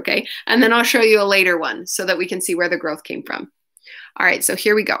critique, okay? And then I'll show you a later one so that we can see where the growth came from. All right, so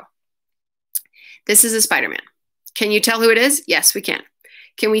here we go. This is a Spider-Man. Can you tell who it is? Yes, we can.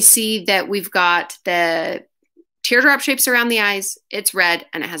 Can we see that we've got the teardrop shapes around the eyes, it's red,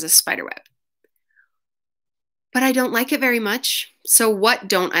 and it has a spider web. But I don't like it very much. So what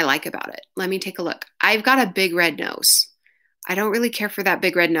don't I like about it? Let me take a look. I've got a big red nose. I don't really care for that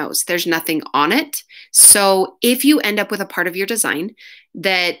big red nose. There's nothing on it. So if you end up with a part of your design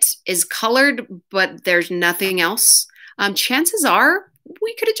that is colored, but there's nothing else, chances are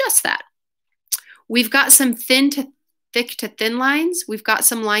we could adjust that. We've got some thick to thin lines. We've got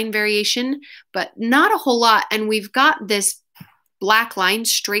some line variation, but not a whole lot. And we've got this black line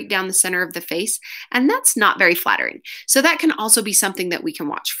straight down the center of the face, and that's not very flattering. So that can also be something that we can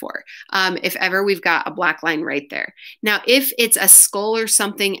watch for if ever we've got a black line right there. Now, if it's a skull or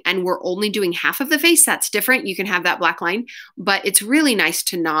something and we're only doing half of the face, that's different. You can have that black line, but it's really nice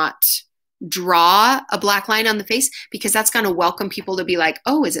to not draw a black line on the face because that's going to welcome people to be like,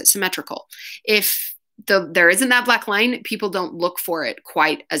 oh, is it symmetrical? If there isn't that black line, people don't look for it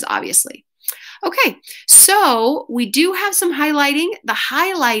quite as obviously. Okay, so we do have some highlighting. The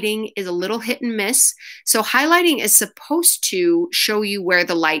highlighting is a little hit and miss. So highlighting is supposed to show you where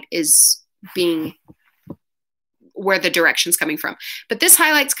the light is where the direction's coming from. But this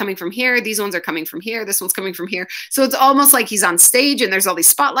highlight's coming from here. These ones are coming from here. This one's coming from here. So it's almost like he's on stage and there's all these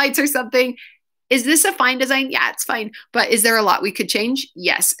spotlights or something. Is this a fine design? Yeah, it's fine. But is there a lot we could change?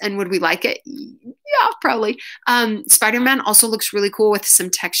 Yes. And would we like it? Yeah, probably. Spider-Man also looks really cool with some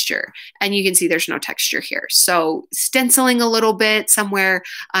texture. And you can see there's no texture here. So stenciling a little bit somewhere,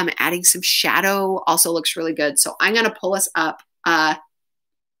 adding some shadow also looks really good. So I'm going to pull us up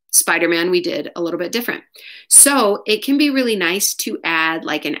Spider-Man we did a little bit different. So it can be really nice to add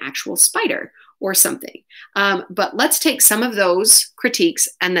like an actual spider or something. But let's take some of those critiques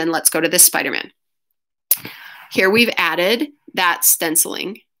and then let's go to this Spider-Man. Here we've added that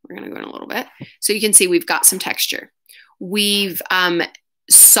stenciling. We're going to go in a little bit. So you can see we've got some texture. We've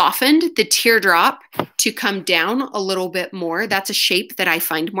softened the teardrop to come down a little bit more. That's a shape that I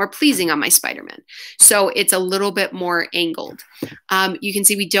find more pleasing on my Spider-Man. So it's a little bit more angled. You can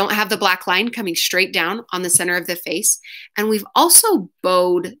see we don't have the black line coming straight down on the center of the face. And we've also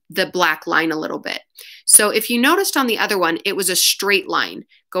bowed the black line a little bit. So if you noticed on the other one, it was a straight line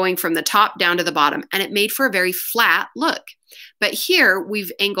going from the top down to the bottom, and it made for a very flat look. But here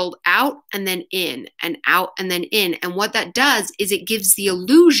we've angled out and then in and out and then in. And what that does is it gives the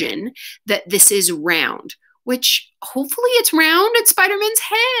illusion that this is round, which hopefully it's round at Spider-Man's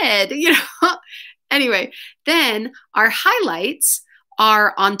head, you know? Anyway, then our highlights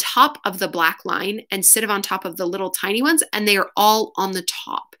are on top of the black line instead of on top of the little tiny ones, and they are all on the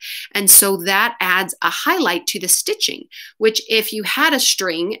top. And so that adds a highlight to the stitching, which if you had a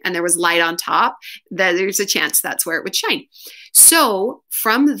string and there was light on top, there's a chance that's where it would shine. So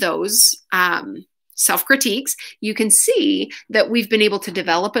from those self-critiques, you can see that we've been able to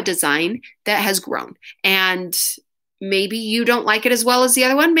develop a design that has grown. And maybe you don't like it as well as the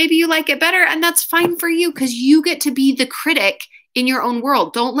other one. Maybe you like it better, and that's fine for you because you get to be the critic in your own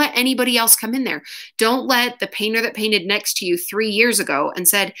world. Don't let anybody else come in there. Don't let the painter that painted next to you 3 years ago and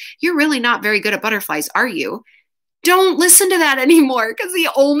said, "You're really not very good at butterflies, are you?" Don't listen to that anymore, because the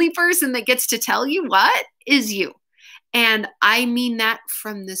only person that gets to tell you what is you. And I mean that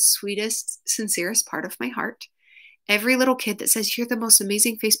from the sweetest, sincerest part of my heart. Every little kid that says you're the most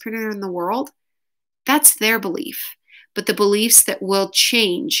amazing face painter in the world, that's their belief. But the beliefs that will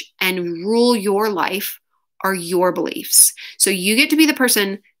change and rule your life are your beliefs. So you get to be the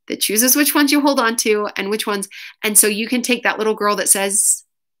person that chooses which ones you hold on to and which ones. And so you can take that little girl that says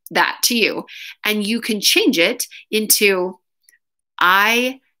that to you and you can change it into,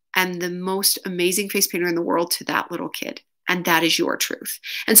 I am the most amazing face painter in the world to that little kid. And that is your truth.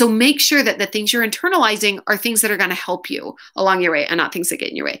 And so make sure that the things you're internalizing are things that are going to help you along your way and not things that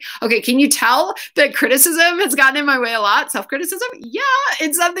get in your way. Okay, can you tell that criticism has gotten in my way a lot? Self-criticism? Yeah,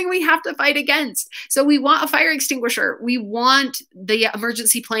 it's something we have to fight against. So we want a fire extinguisher. We want the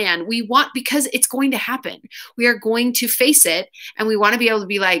emergency plan. We want, because it's going to happen. We are going to face it, and we want to be able to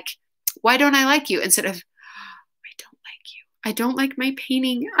be like, why don't I like you? Instead of, I don't like my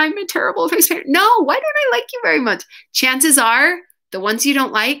painting. I'm a terrible face painter. No, why don't I like you very much? Chances are the ones you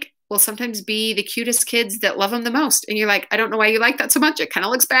don't like will sometimes be the cutest kids that love them the most. And you're like, I don't know why you like that so much. It kind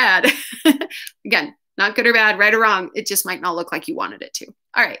of looks bad. Again, not good or bad, right or wrong. It just might not look like you wanted it to.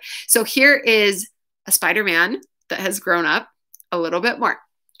 All right. So here is a Spider-Man that has grown up a little bit more.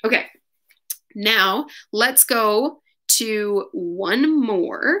 Okay. Now let's go to one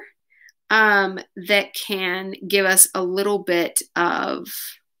more that can give us a little bit of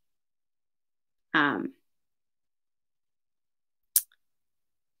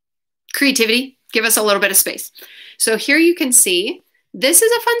creativity, give us a little bit of space. So here you can see, this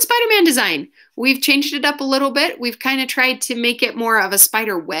is a fun Spider-Man design. We've changed it up a little bit. We've kind of tried to make it more of a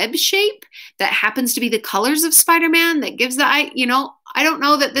spider web shape that happens to be the colors of Spider-Man that gives the eye, you know, I don't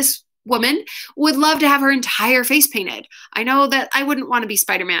know that this woman would love to have her entire face painted. I know that I wouldn't want to be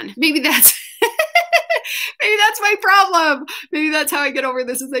Spider-Man. Maybe that's maybe that's my problem. Maybe that's how I get over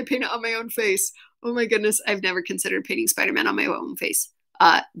this, is I paint it on my own face. Oh my goodness, I've never considered painting Spider-Man on my own face.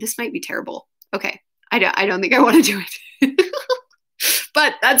 This might be terrible. Okay, I don't think I want to do it.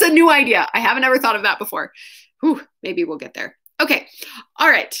 But that's a new idea. I haven't ever thought of that before. Whew, maybe we'll get there. Okay, all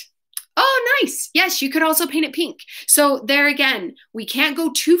right. Oh, nice. Yes, you could also paint it pink. So there again, we can't go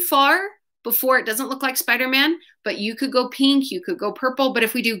too far before it doesn't look like Spider-Man, but you could go pink, you could go purple. But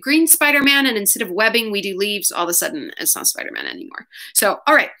if we do green Spider-Man and instead of webbing, we do leaves, all of a sudden it's not Spider-Man anymore. So,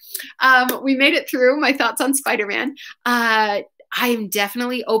 all right. We made it through my thoughts on Spider-Man. I am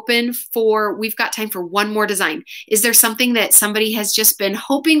definitely open for, we've got time for one more design. Is there something that somebody has just been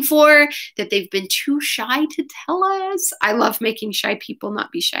hoping for that they've been too shy to tell us? I love making shy people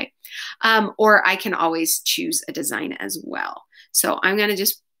not be shy. Or I can always choose a design as well. So I'm going to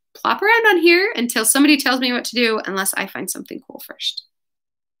just plop around on here until somebody tells me what to do, unless I find something cool first.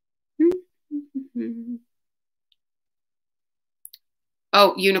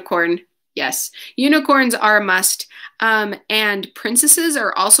 Oh, unicorn. Yes, unicorns are a must, and princesses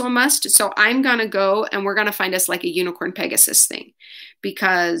are also a must. So I'm going to go and we're going to find us like a unicorn Pegasus thing,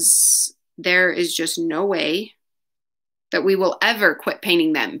 because there is just no way that we will ever quit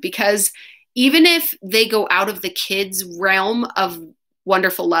painting them, because even if they go out of the kids' realm of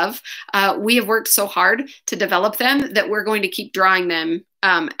wonderful love, we have worked so hard to develop them that we're going to keep drawing them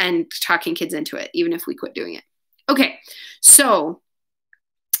and talking kids into it, even if we quit doing it. Okay, so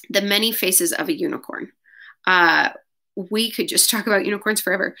the many faces of a unicorn. We could just talk about unicorns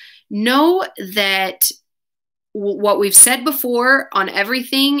forever. Know that what we've said before on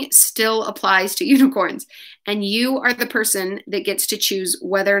everything still applies to unicorns. And you are the person that gets to choose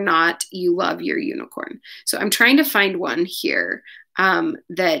whether or not you love your unicorn. So I'm trying to find one here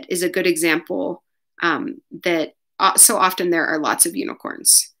that is a good example that so often there are lots of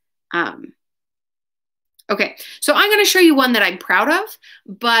unicorns. Okay, so I'm going to show you one that I'm proud of,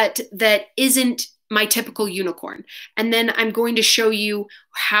 but that isn't my typical unicorn. And then I'm going to show you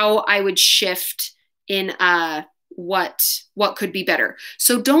how I would shift in what could be better.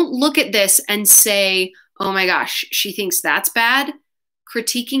 So don't look at this and say, oh my gosh, she thinks that's bad.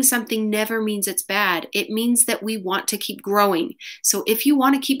 Critiquing something never means it's bad. It means that we want to keep growing. So if you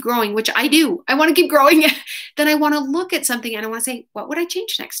want to keep growing, which I do, I want to keep growing, then I want to look at something and I want to say, what would I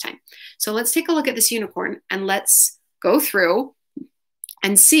change next time? So let's take a look at this unicorn and let's go through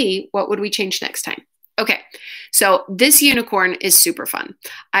and see what would we change next time. Okay, so this unicorn is super fun.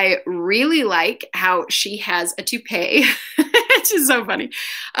 I really like how she has a toupee, which is so funny.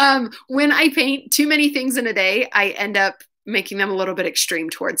 When I paint too many things in a day, I end up making them a little bit extreme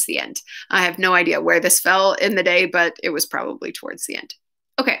towards the end. I have no idea where this fell in the day, but it was probably towards the end.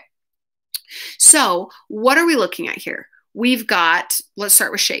 Okay, so what are we looking at here? We've got, let's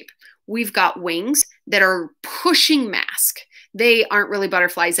start with shape. We've got wings that are pushing mask. They aren't really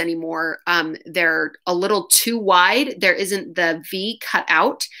butterflies anymore. They're a little too wide. There isn't the V cut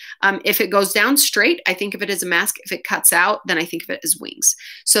out. If it goes down straight, I think of it as a mask. If it cuts out, then I think of it as wings.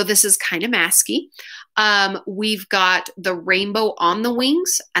 So this is kind of masky. We've got the rainbow on the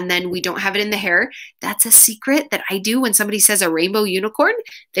wings, and then we don't have it in the hair. That's a secret that I do when somebody says a rainbow unicorn.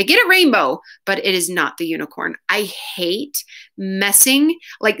 They get a rainbow, but it is not the unicorn. I hate messing.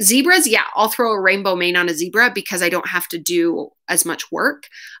 Like zebras, yeah, I'll throw a rainbow mane on a zebra because I don't have to do as much work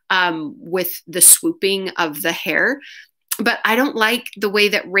with the swooping of the hair. But I don't like the way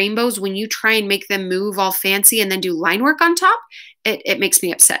that rainbows, when you try and make them move all fancy and then do line work on top, it makes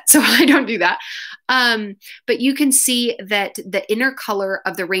me upset. So I don't do that. But you can see that the inner color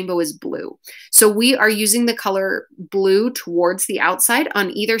of the rainbow is blue. So we are using the color blue towards the outside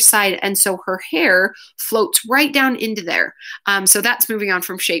on either side. And so her hair floats right down into there. So that's moving on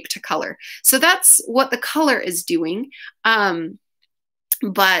from shape to color. So that's what the color is doing.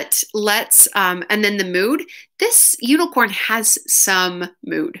 But let's, and then the mood, this unicorn has some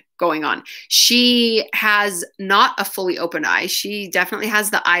mood going on. She has not a fully open eye. She definitely has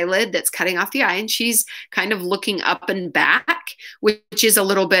the eyelid that's cutting off the eye, and she's kind of looking up and back, which is a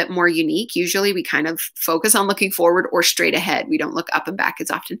little bit more unique. Usually we kind of focus on looking forward or straight ahead. We don't look up and back as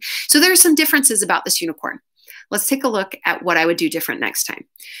often. So there are some differences about this unicorn. Let's take a look at what I would do different next time.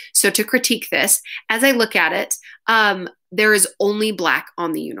 So to critique this, as I look at it, there is only black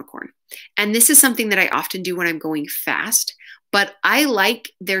on the unicorn. And this is something that I often do when I'm going fast, but I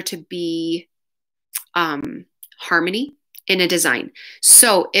like there to be harmony in a design.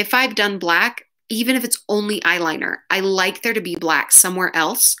 So if I've done black, even if it's only eyeliner, I like there to be black somewhere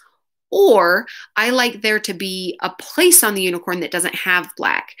else. Or I like there to be a place on the unicorn that doesn't have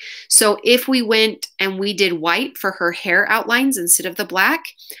black. So if we went and we did white for her hair outlines instead of the black,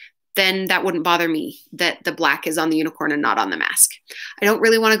 then that wouldn't bother me that the black is on the unicorn and not on the mask. I don't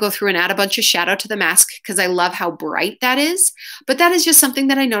really want to go through and add a bunch of shadow to the mask because I love how bright that is. But that is just something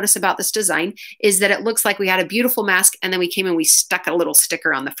that I notice about this design, is that it looks like we had a beautiful mask and then we came and we stuck a little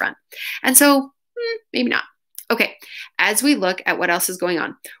sticker on the front. And so maybe not. Okay, as we look at what else is going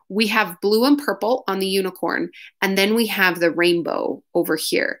on, we have blue and purple on the unicorn, and then we have the rainbow over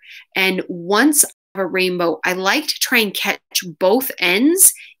here. And once I have a rainbow, I like to try and catch both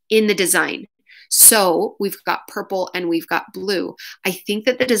ends in the design. So we've got purple and we've got blue. I think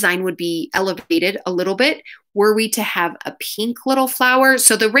that the design would be elevated a little bit were we to have a pink little flower.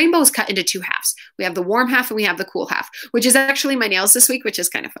 So the rainbow is cut into two halves. We have the warm half and we have the cool half, which is actually my nails this week, which is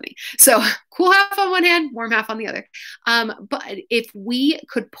kind of funny. So cool half on one hand, warm half on the other. But if we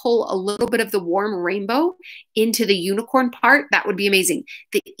could pull a little bit of the warm rainbow into the unicorn part, that would be amazing.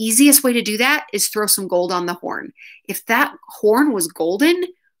 The easiest way to do that is throw some gold on the horn. If that horn was golden,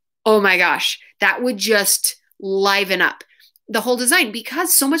 oh my gosh, that would just liven up the whole design.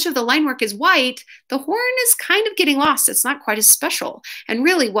 Because so much of the line work is white, the horn is kind of getting lost. It's not quite as special. And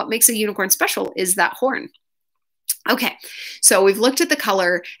really what makes a unicorn special is that horn. Okay, so we've looked at the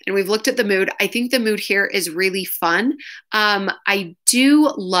color and we've looked at the mood. I think the mood here is really fun. I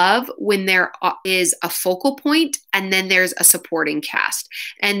do love when there is a focal point and then there's a supporting cast.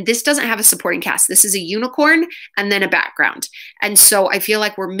 And this doesn't have a supporting cast. This is a unicorn and then a background. And so I feel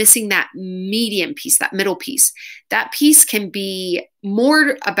like we're missing that medium piece, that middle piece. That piece can be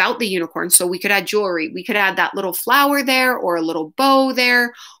more about the unicorn. So we could add jewelry. We could add that little flower there or a little bow there.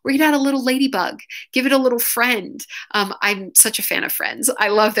 Or we could add a little ladybug, give it a little friend. I'm such a fan of friends. I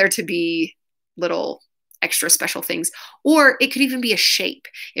love there to be little extra special things. Or it could even be a shape.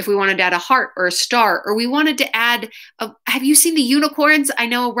 If we wanted to add a heart or a star, or we wanted to add, have you seen the unicorns? I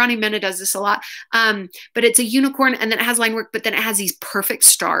know Ronnie Mena does this a lot, but it's a unicorn and then it has line work, but then it has these perfect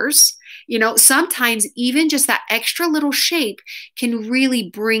stars. You know, sometimes even just that extra little shape can really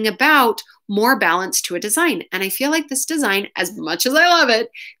bring about more balance to a design. And I feel like this design, as much as I love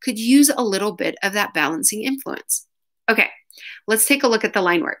it, could use a little bit of that balancing influence. Okay, let's take a look at the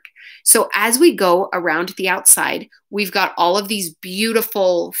line work. So as we go around the outside, we've got all of these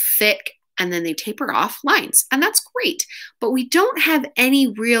beautiful, thick, and then they taper off lines. And that's great. But we don't have any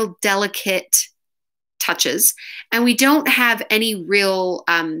real delicate touches, and we don't have any real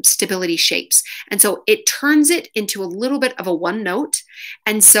stability shapes. And so it turns it into a little bit of a one note.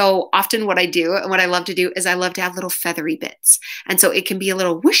 And so often what I do and what I love to do is I love to have little feathery bits. And so it can be a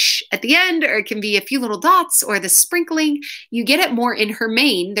little whoosh at the end, or it can be a few little dots or the sprinkling. You get it more in her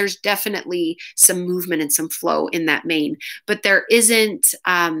mane. There's definitely some movement and some flow in that mane, but there isn't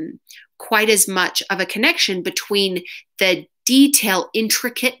quite as much of a connection between the detail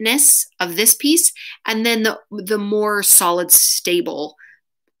intricateness of this piece and then the more solid, stable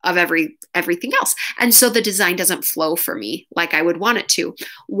of everything else. And so the design doesn't flow for me like I would want it to.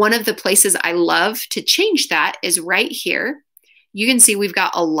 One of the places I love to change that is right here. You can see we've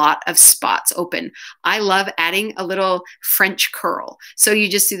got a lot of spots open. I love adding a little French curl. So you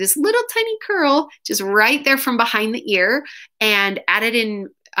just do this little tiny curl just right there from behind the ear and add it in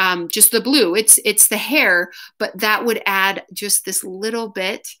just the blue. It's the hair, but that would add just this little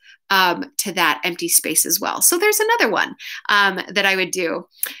bit to that empty space as well. So there's another one that I would do.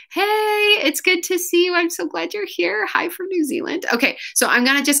 Hey, it's good to see you. I'm so glad you're here. Hi from New Zealand. Okay, so I'm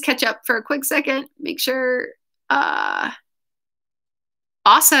gonna just catch up for a quick second. Make sure.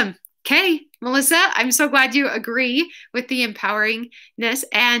 Awesome. Okay, Melissa, I'm so glad you agree with the empoweringness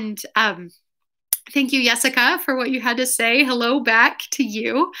and thank you, Jessica, for what you had to say. Hello back to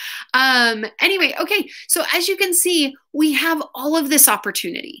you. Anyway, okay, so as you can see, we have all of this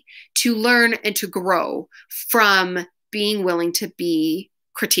opportunity to learn and to grow from being willing to be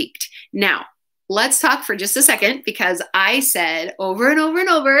critiqued. Now, let's talk for just a second, because I said over and over and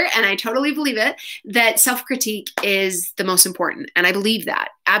over, and I totally believe it, that self-critique is the most important. And I believe that,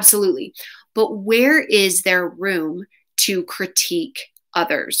 absolutely. But where is there room to critique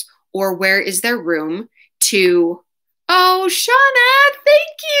others? Or where is there room to, oh, Shauna, thank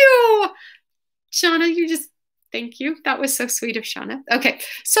you. Shauna, you just, thank you. That was so sweet of Shauna. Okay,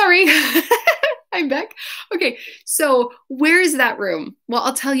 sorry. I'm back. Okay, so where is that room? Well,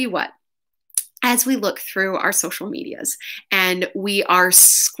 I'll tell you what. As we look through our social medias and we are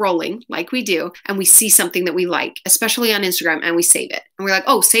scrolling like we do, and we see something that we like, especially on Instagram, and we save it. And we're like,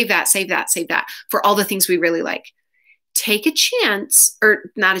 oh, save that, save that, save that for all the things we really like. Take a chance,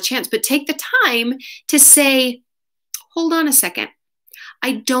 or not a chance, but take the time to say, hold on a second.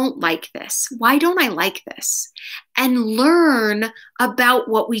 I don't like this. Why don't I like this? And learn about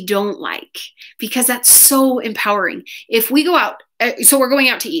what we don't like, because that's so empowering. If we go out, so we're going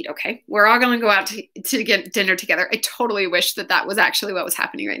out to eat, okay? We're all going to go out to get dinner together. I totally wish that that was actually what was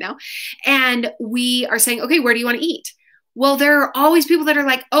happening right now. And we are saying, okay, where do you want to eat? Well, there are always people that are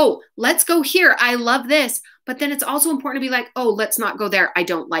like, oh, let's go here. I love this. But then it's also important to be like, oh, let's not go there. I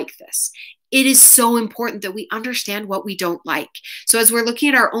don't like this. It is so important that we understand what we don't like. So as we're looking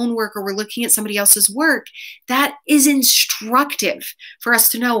at our own work, or we're looking at somebody else's work, that is instructive for us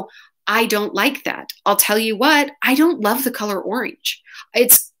to know, I don't like that. I'll tell you what, I don't love the color orange.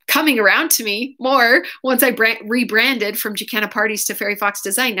 It's coming around to me more once I rebranded from Jacana Parties to Fairy Fox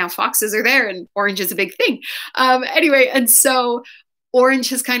Design. Now foxes are there and orange is a big thing. Anyway, and so orange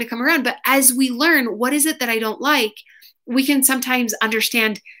has kind of come around. But as we learn, what is it that I don't like, we can sometimes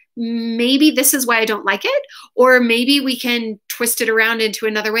understand maybe this is why I don't like it, or maybe we can twist it around into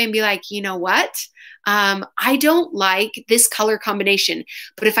another way and be like, you know what? I don't like this color combination,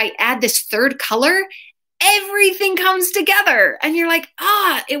 but if I add this third color, everything comes together. And you're like,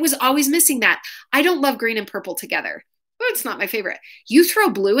 it was always missing that. I don't love green and purple together. Oh, it's not my favorite. You throw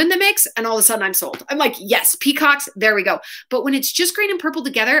blue in the mix and all of a sudden I'm sold. I'm like, yes, peacocks, there we go. But when it's just green and purple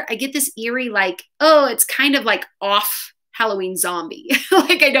together, I get this eerie, like, oh, it's kind of like off Halloween zombie.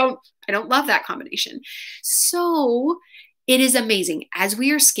 Like I don't love that combination. So it is amazing as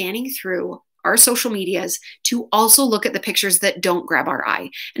we are scanning through our social medias to also look at the pictures that don't grab our eye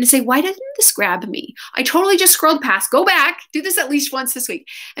and to say, why doesn't this grab me? I totally just scrolled past. Go back, do this at least once this week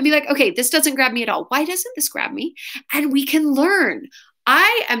and be like, okay, this doesn't grab me at all. Why doesn't this grab me? And we can learn.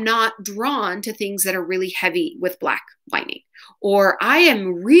 I am not drawn to things that are really heavy with black lining, or I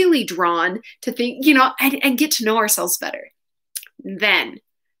am really drawn to think, and get to know ourselves better. Then,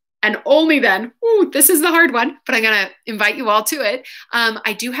 and only then, this is the hard one, but I'm going to invite you all to it.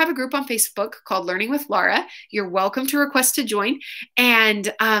 I do have a group on Facebook called Learning with Laura. You're welcome to request to join.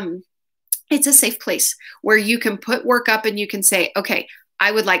 And it's a safe place where you can put work up and you can say, okay,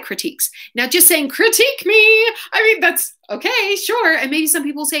 I would like critiques. Now, just saying critique me, I mean, that's okay, sure. And maybe some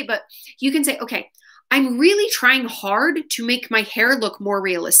people say, but you can say, okay, I'm really trying hard to make my hair look more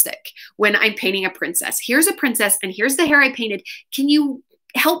realistic when I'm painting a princess. Here's a princess and here's the hair I painted. Can you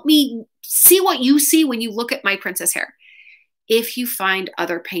help me see what you see when you look at my princess hair? If you find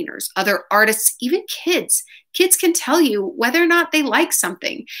other painters, other artists, even kids can tell you whether or not they like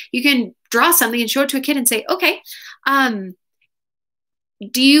something. You can draw something and show it to a kid and say, okay,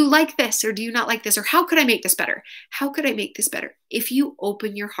 do you like this or do you not like this? Or how could I make this better? How could I make this better? If you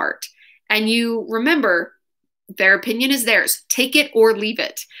open your heart and you remember their opinion is theirs, take it or leave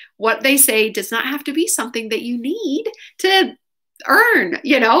it. What they say does not have to be something that you need to earn,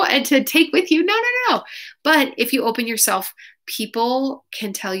 and to take with you. No. But if you open yourself, people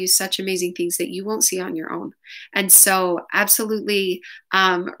can tell you such amazing things that you won't see on your own. And so absolutely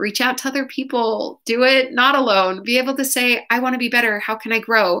reach out to other people. Do it not alone. Be able to say, I want to be better. How can I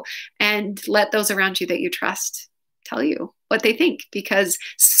grow? And let those around you that you trust tell you what they think, because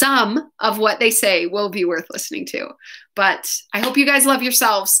some of what they say will be worth listening to. But I hope you guys love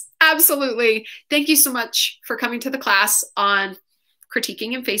yourselves. Absolutely. Thank you so much for coming to the class on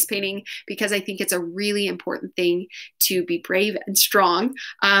critiquing and face painting, because I think it's a really important thing to be brave and strong.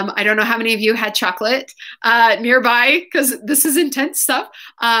 I don't know how many of you had chocolate nearby, because this is intense stuff.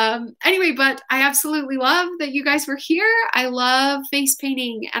 Anyway, but I absolutely love that you guys were here. I love face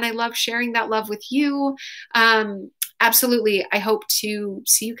painting and I love sharing that love with you. Absolutely. I hope to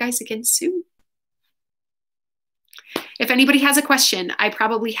see you guys again soon. If anybody has a question, I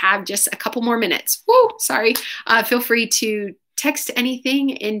probably have just a couple more minutes. Whoa, sorry. Feel free to text anything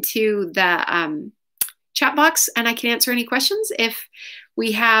into the chat box and I can answer any questions if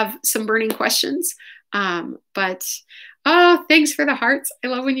we have some burning questions. But thanks for the hearts. I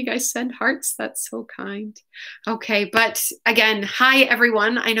love when you guys send hearts. That's so kind. Okay, but again, hi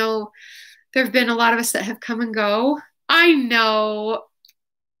everyone. I know there have been a lot of us that have come and go. I know.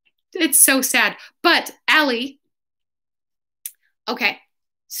 It's so sad. But Allie, okay,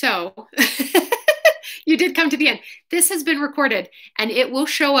 so you did come to the end. This has been recorded and it will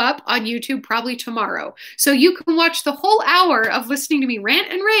show up on YouTube probably tomorrow. So you can watch the whole hour of listening to me rant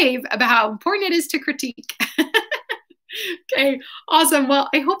and rave about how important it is to critique. Okay, awesome. Well,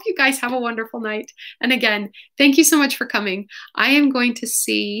 I hope you guys have a wonderful night. And again, thank you so much for coming. I am going to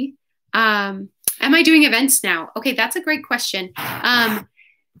see, am I doing events now? Okay, that's a great question.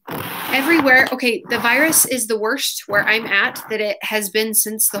 Everywhere. Okay, the virus is the worst where I'm at that it has been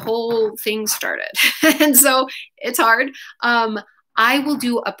since the whole thing started. And so it's hard. I will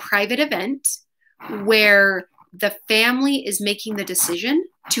do a private event where the family is making the decision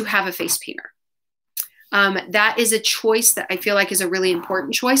to have a face painter. That is a choice that I feel like is a really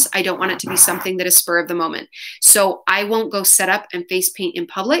important choice. I don't want it to be something that is spur of the moment. So I won't go set up and face paint in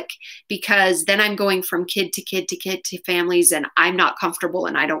public, because then I'm going from kid to kid to kid to families and I'm not comfortable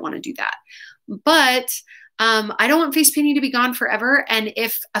and I don't want to do that. But I don't want face painting to be gone forever. And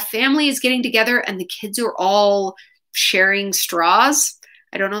if a family is getting together and the kids are all sharing straws,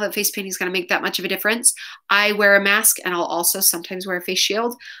 I don't know that face painting is going to make that much of a difference. I wear a mask and I'll also sometimes wear a face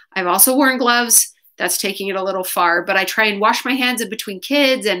shield. I've also worn gloves. That's taking it a little far, but I try and wash my hands in between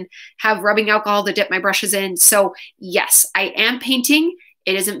kids and have rubbing alcohol to dip my brushes in. So yes, I am painting.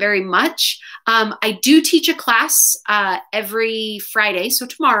 It isn't very much. I do teach a class every Friday. So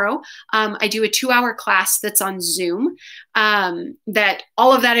tomorrow I do a 2-hour class that's on Zoom, that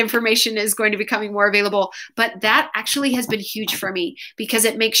all of that information is going to be becoming more available. But that actually has been huge for me because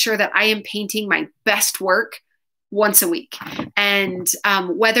it makes sure that I am painting my best work once a week. And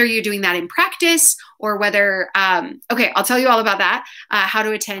whether you're doing that in practice or whether, okay, I'll tell you all about that, how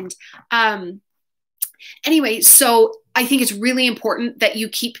to attend. Anyway, so I think it's really important that you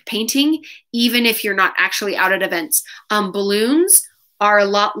keep painting, even if you're not actually out at events. Balloons are a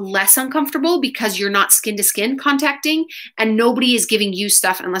lot less uncomfortable because you're not skin to skin contacting and nobody is giving you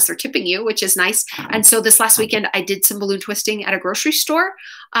stuff unless they're tipping you, which is nice. And so this last weekend I did some balloon twisting at a grocery store,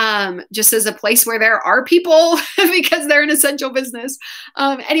 just as a place where there are people because they're an essential business.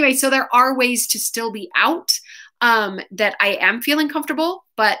 Anyway, so there are ways to still be out that I am feeling comfortable,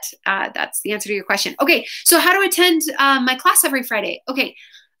 but that's the answer to your question. Okay, so how to attend my class every Friday? Okay,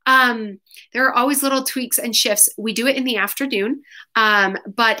 there are always little tweaks and shifts. We do it in the afternoon,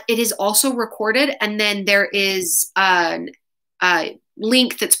 but it is also recorded, and then there is a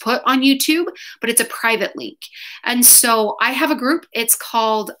link that's put on YouTube, but it's a private link. And so I have a group. It's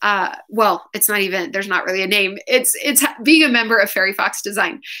called, well, it's not even, there's not really a name. It's being a member of Fairy Fox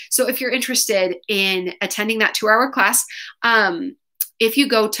Design. So if you're interested in attending that 2-hour class, if you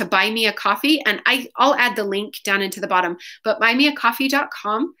go to Buy Me a Coffee, and I'll add the link down into the bottom, but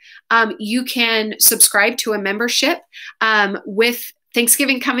buymeacoffee.com, you can subscribe to a membership with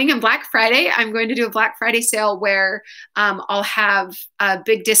Thanksgiving coming and Black Friday. I'm going to do a Black Friday sale where I'll have a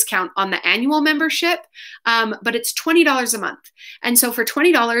big discount on the annual membership, but it's $20 a month. And so for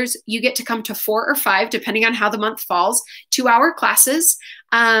 $20, you get to come to 4 or 5, depending on how the month falls, 2-hour classes.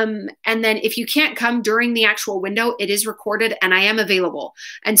 And then if you can't come during the actual window, it is recorded and I am available.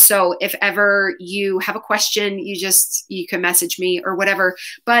 And so if ever you have a question, you can message me or whatever,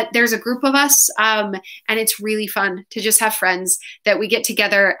 but there's a group of us, and it's really fun to just have friends that we get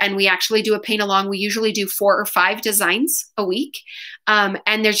together and we actually do a paint along. We usually do 4 or 5 designs a week.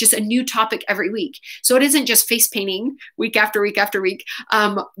 And there's just a new topic every week. So it isn't just face painting week after week after week.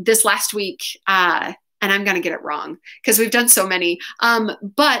 This last week, and I'm going to get it wrong because we've done so many.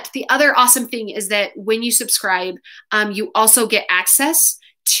 But the other awesome thing is that when you subscribe, you also get access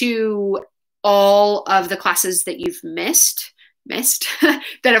to all of the classes that you've missed that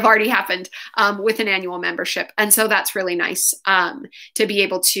have already happened with an annual membership. And so that's really nice to be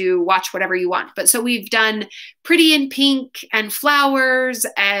able to watch whatever you want. But so we've done Pretty in Pink and flowers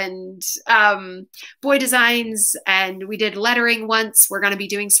and boy designs, and we did lettering once. We're going to be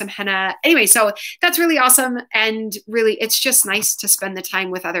doing some henna. Anyway, so that's really awesome. And really, it's just nice to spend the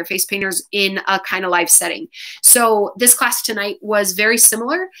time with other face painters in a kind of live setting. So this class tonight was very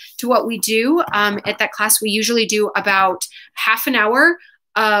similar to what we do at that class. We usually do about half an hour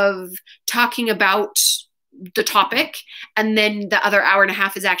of talking about the topic, and then the other hour and a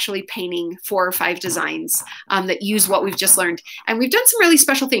half is actually painting 4 or 5 designs that use what we've just learned. And we've done some really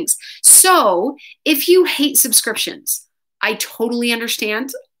special things. So if you hate subscriptions, I totally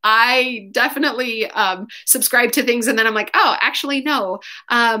understand. I definitely subscribe to things and then I'm like, oh, actually, no.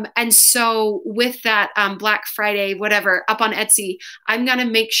 And so with that Black Friday, whatever, up on Etsy, I'm going to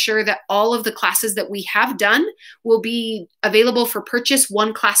make sure that all of the classes that we have done will be available for purchase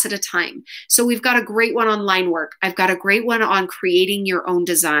 1 class at a time. So we've got a great one on line work. I've got a great one on creating your own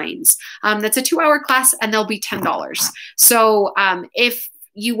designs. That's a 2-hour class and they'll be $10. So if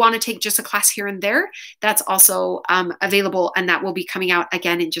you want to take just a class here and there, that's also available, and that will be coming out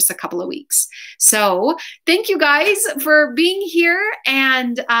again in just a couple of weeks. So thank you guys for being here,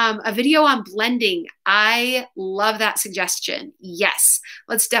 and a video on blending. I love that suggestion. Yes,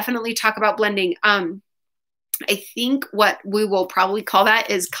 let's definitely talk about blending. I think what we will probably call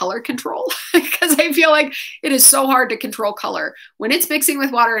that is color control because I feel like it is so hard to control color when it's mixing with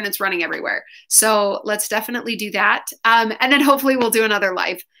water and it's running everywhere. So let's definitely do that. And then hopefully we'll do another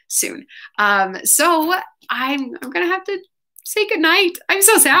live soon. So I'm going to have to say goodnight. I'm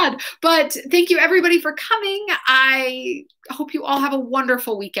so sad, but thank you everybody for coming. I hope you all have a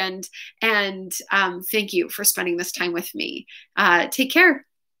wonderful weekend, and thank you for spending this time with me. Take care.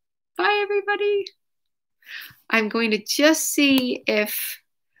 Bye, everybody. I'm going to just see if,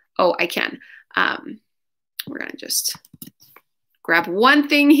 oh, I can. We're going to just grab one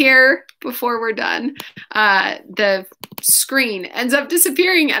thing here before we're done. The screen ends up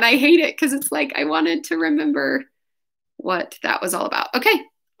disappearing and I hate it because it's like I wanted to remember what that was all about. Okay,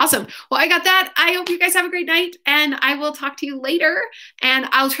 awesome. Well, I got that. I hope you guys have a great night, and I will talk to you later, and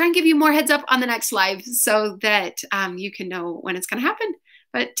I'll try and give you more heads up on the next live so that you can know when it's going to happen.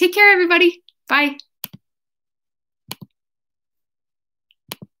 But take care, everybody. Bye.